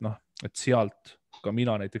küll, et sealt ka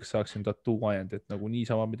mina näiteks saaksin tattoo ajend, et nagu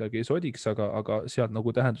niisama midagi ei sodiks, aga sealt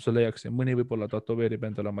nagu tähenduse leiaks ja mõni võib-olla tatoveerib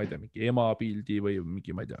endale, ma ei tea, mingi ema pildi või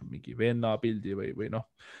mingi, ma ei tea, mingi venna pildi või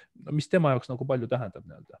mis tema jaoks nagu palju tähendab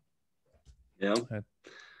nii-öelda. Jah,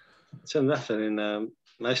 see on selline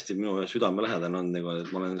hästi minu südamelähedane on,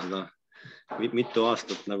 et ma olen seda mitu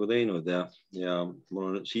aastat nagu teinud ja mul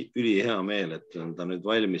on ülihea meel, et ta nüüd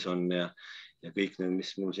valmis on ja kõik need,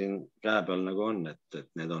 mis mul siin käe peal nagu on, et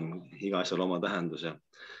need on iga asjal oma tähendus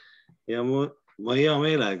ja ma hea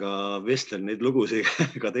meelega vestlen neid lugusid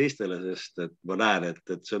ka teistele, sest et ma näen, et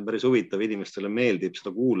see on päris huvitav, inimestele meeldib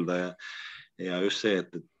seda kuulda ja just see,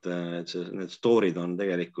 et need story'd on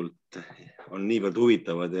tegelikult on niivõrd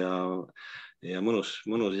huvitavad ja mõnus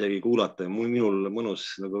isegi kuulata ja minul mõnus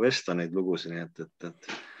nagu vesta neid lugusid, nii et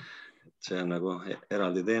see on nagu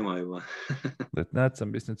eraldi teema juba. Et näed sa,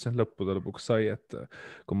 mis nüüd see lõppude lõpuks sai, et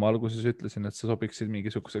kui ma alguses ütlesin, et sa sobiksid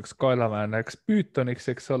mingisuguseks kaelavääneks püütoniks,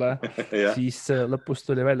 eks ole, siis lõpus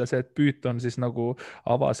tuli välja see, et püüton siis nagu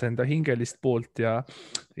avas enda hingelist poolt ja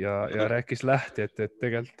rääkis lähti, et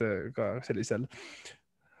tegelikult ka sellisel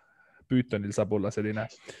püütonil saab olla selline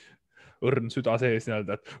õrn süda sees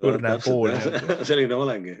nii-öelda, et õrne pool. Selline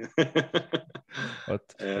olengi.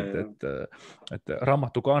 Et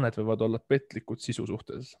raamatukaaned võivad olla petlikud sisu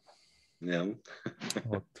suhtes.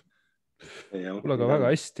 Kuule aga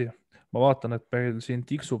väga hästi. Ma vaatan, et meil siin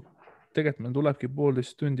tiksub, tegelikult meil tulebki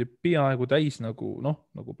 1,5 tundi peaaegu täis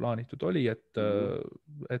nagu plaanitud oli, et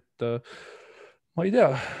ma ei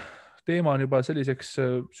tea, teema on juba selliseks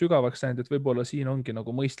sügavaks läinud, et võib-olla siin ongi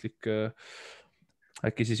nagu mõistlik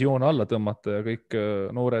äkki siis joone alla tõmmata ja kõik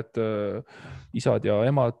noored isad ja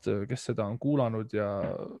emad, kes seda on kuulanud ja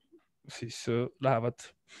siis lähevad,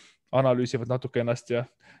 analüüsivad natuke ennast ja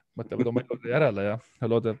mõtlevad oma elule järele ja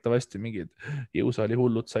loodetavasti mingid jõusaali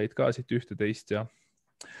hullud said ka siit ühte-teist ja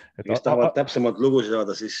kes tahavad täpsemalt lugusid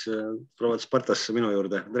saada, siis proovad Spartasse minu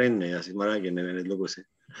juurde trenni ja siis ma räägin neile neid lugusid.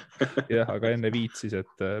 Jah, aga enne 5 siis,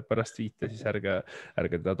 et pärast 5 siis ärge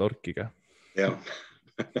teda torkige. Jah.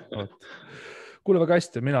 Kuule väga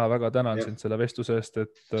hästi, mina väga tänan sind selle vestluse eest,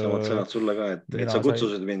 et samad sõnad sulle ka, et sa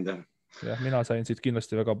kutsusid mind. Ja mina sain siit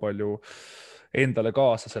kindlasti väga palju endale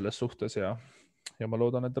kaasa selles suhtes ja ma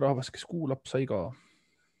loodan, et rahvas, kes kuulab, sai ka.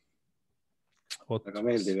 Väga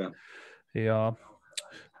meeldib. Ja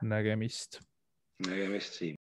nägemist. Nägemist siin.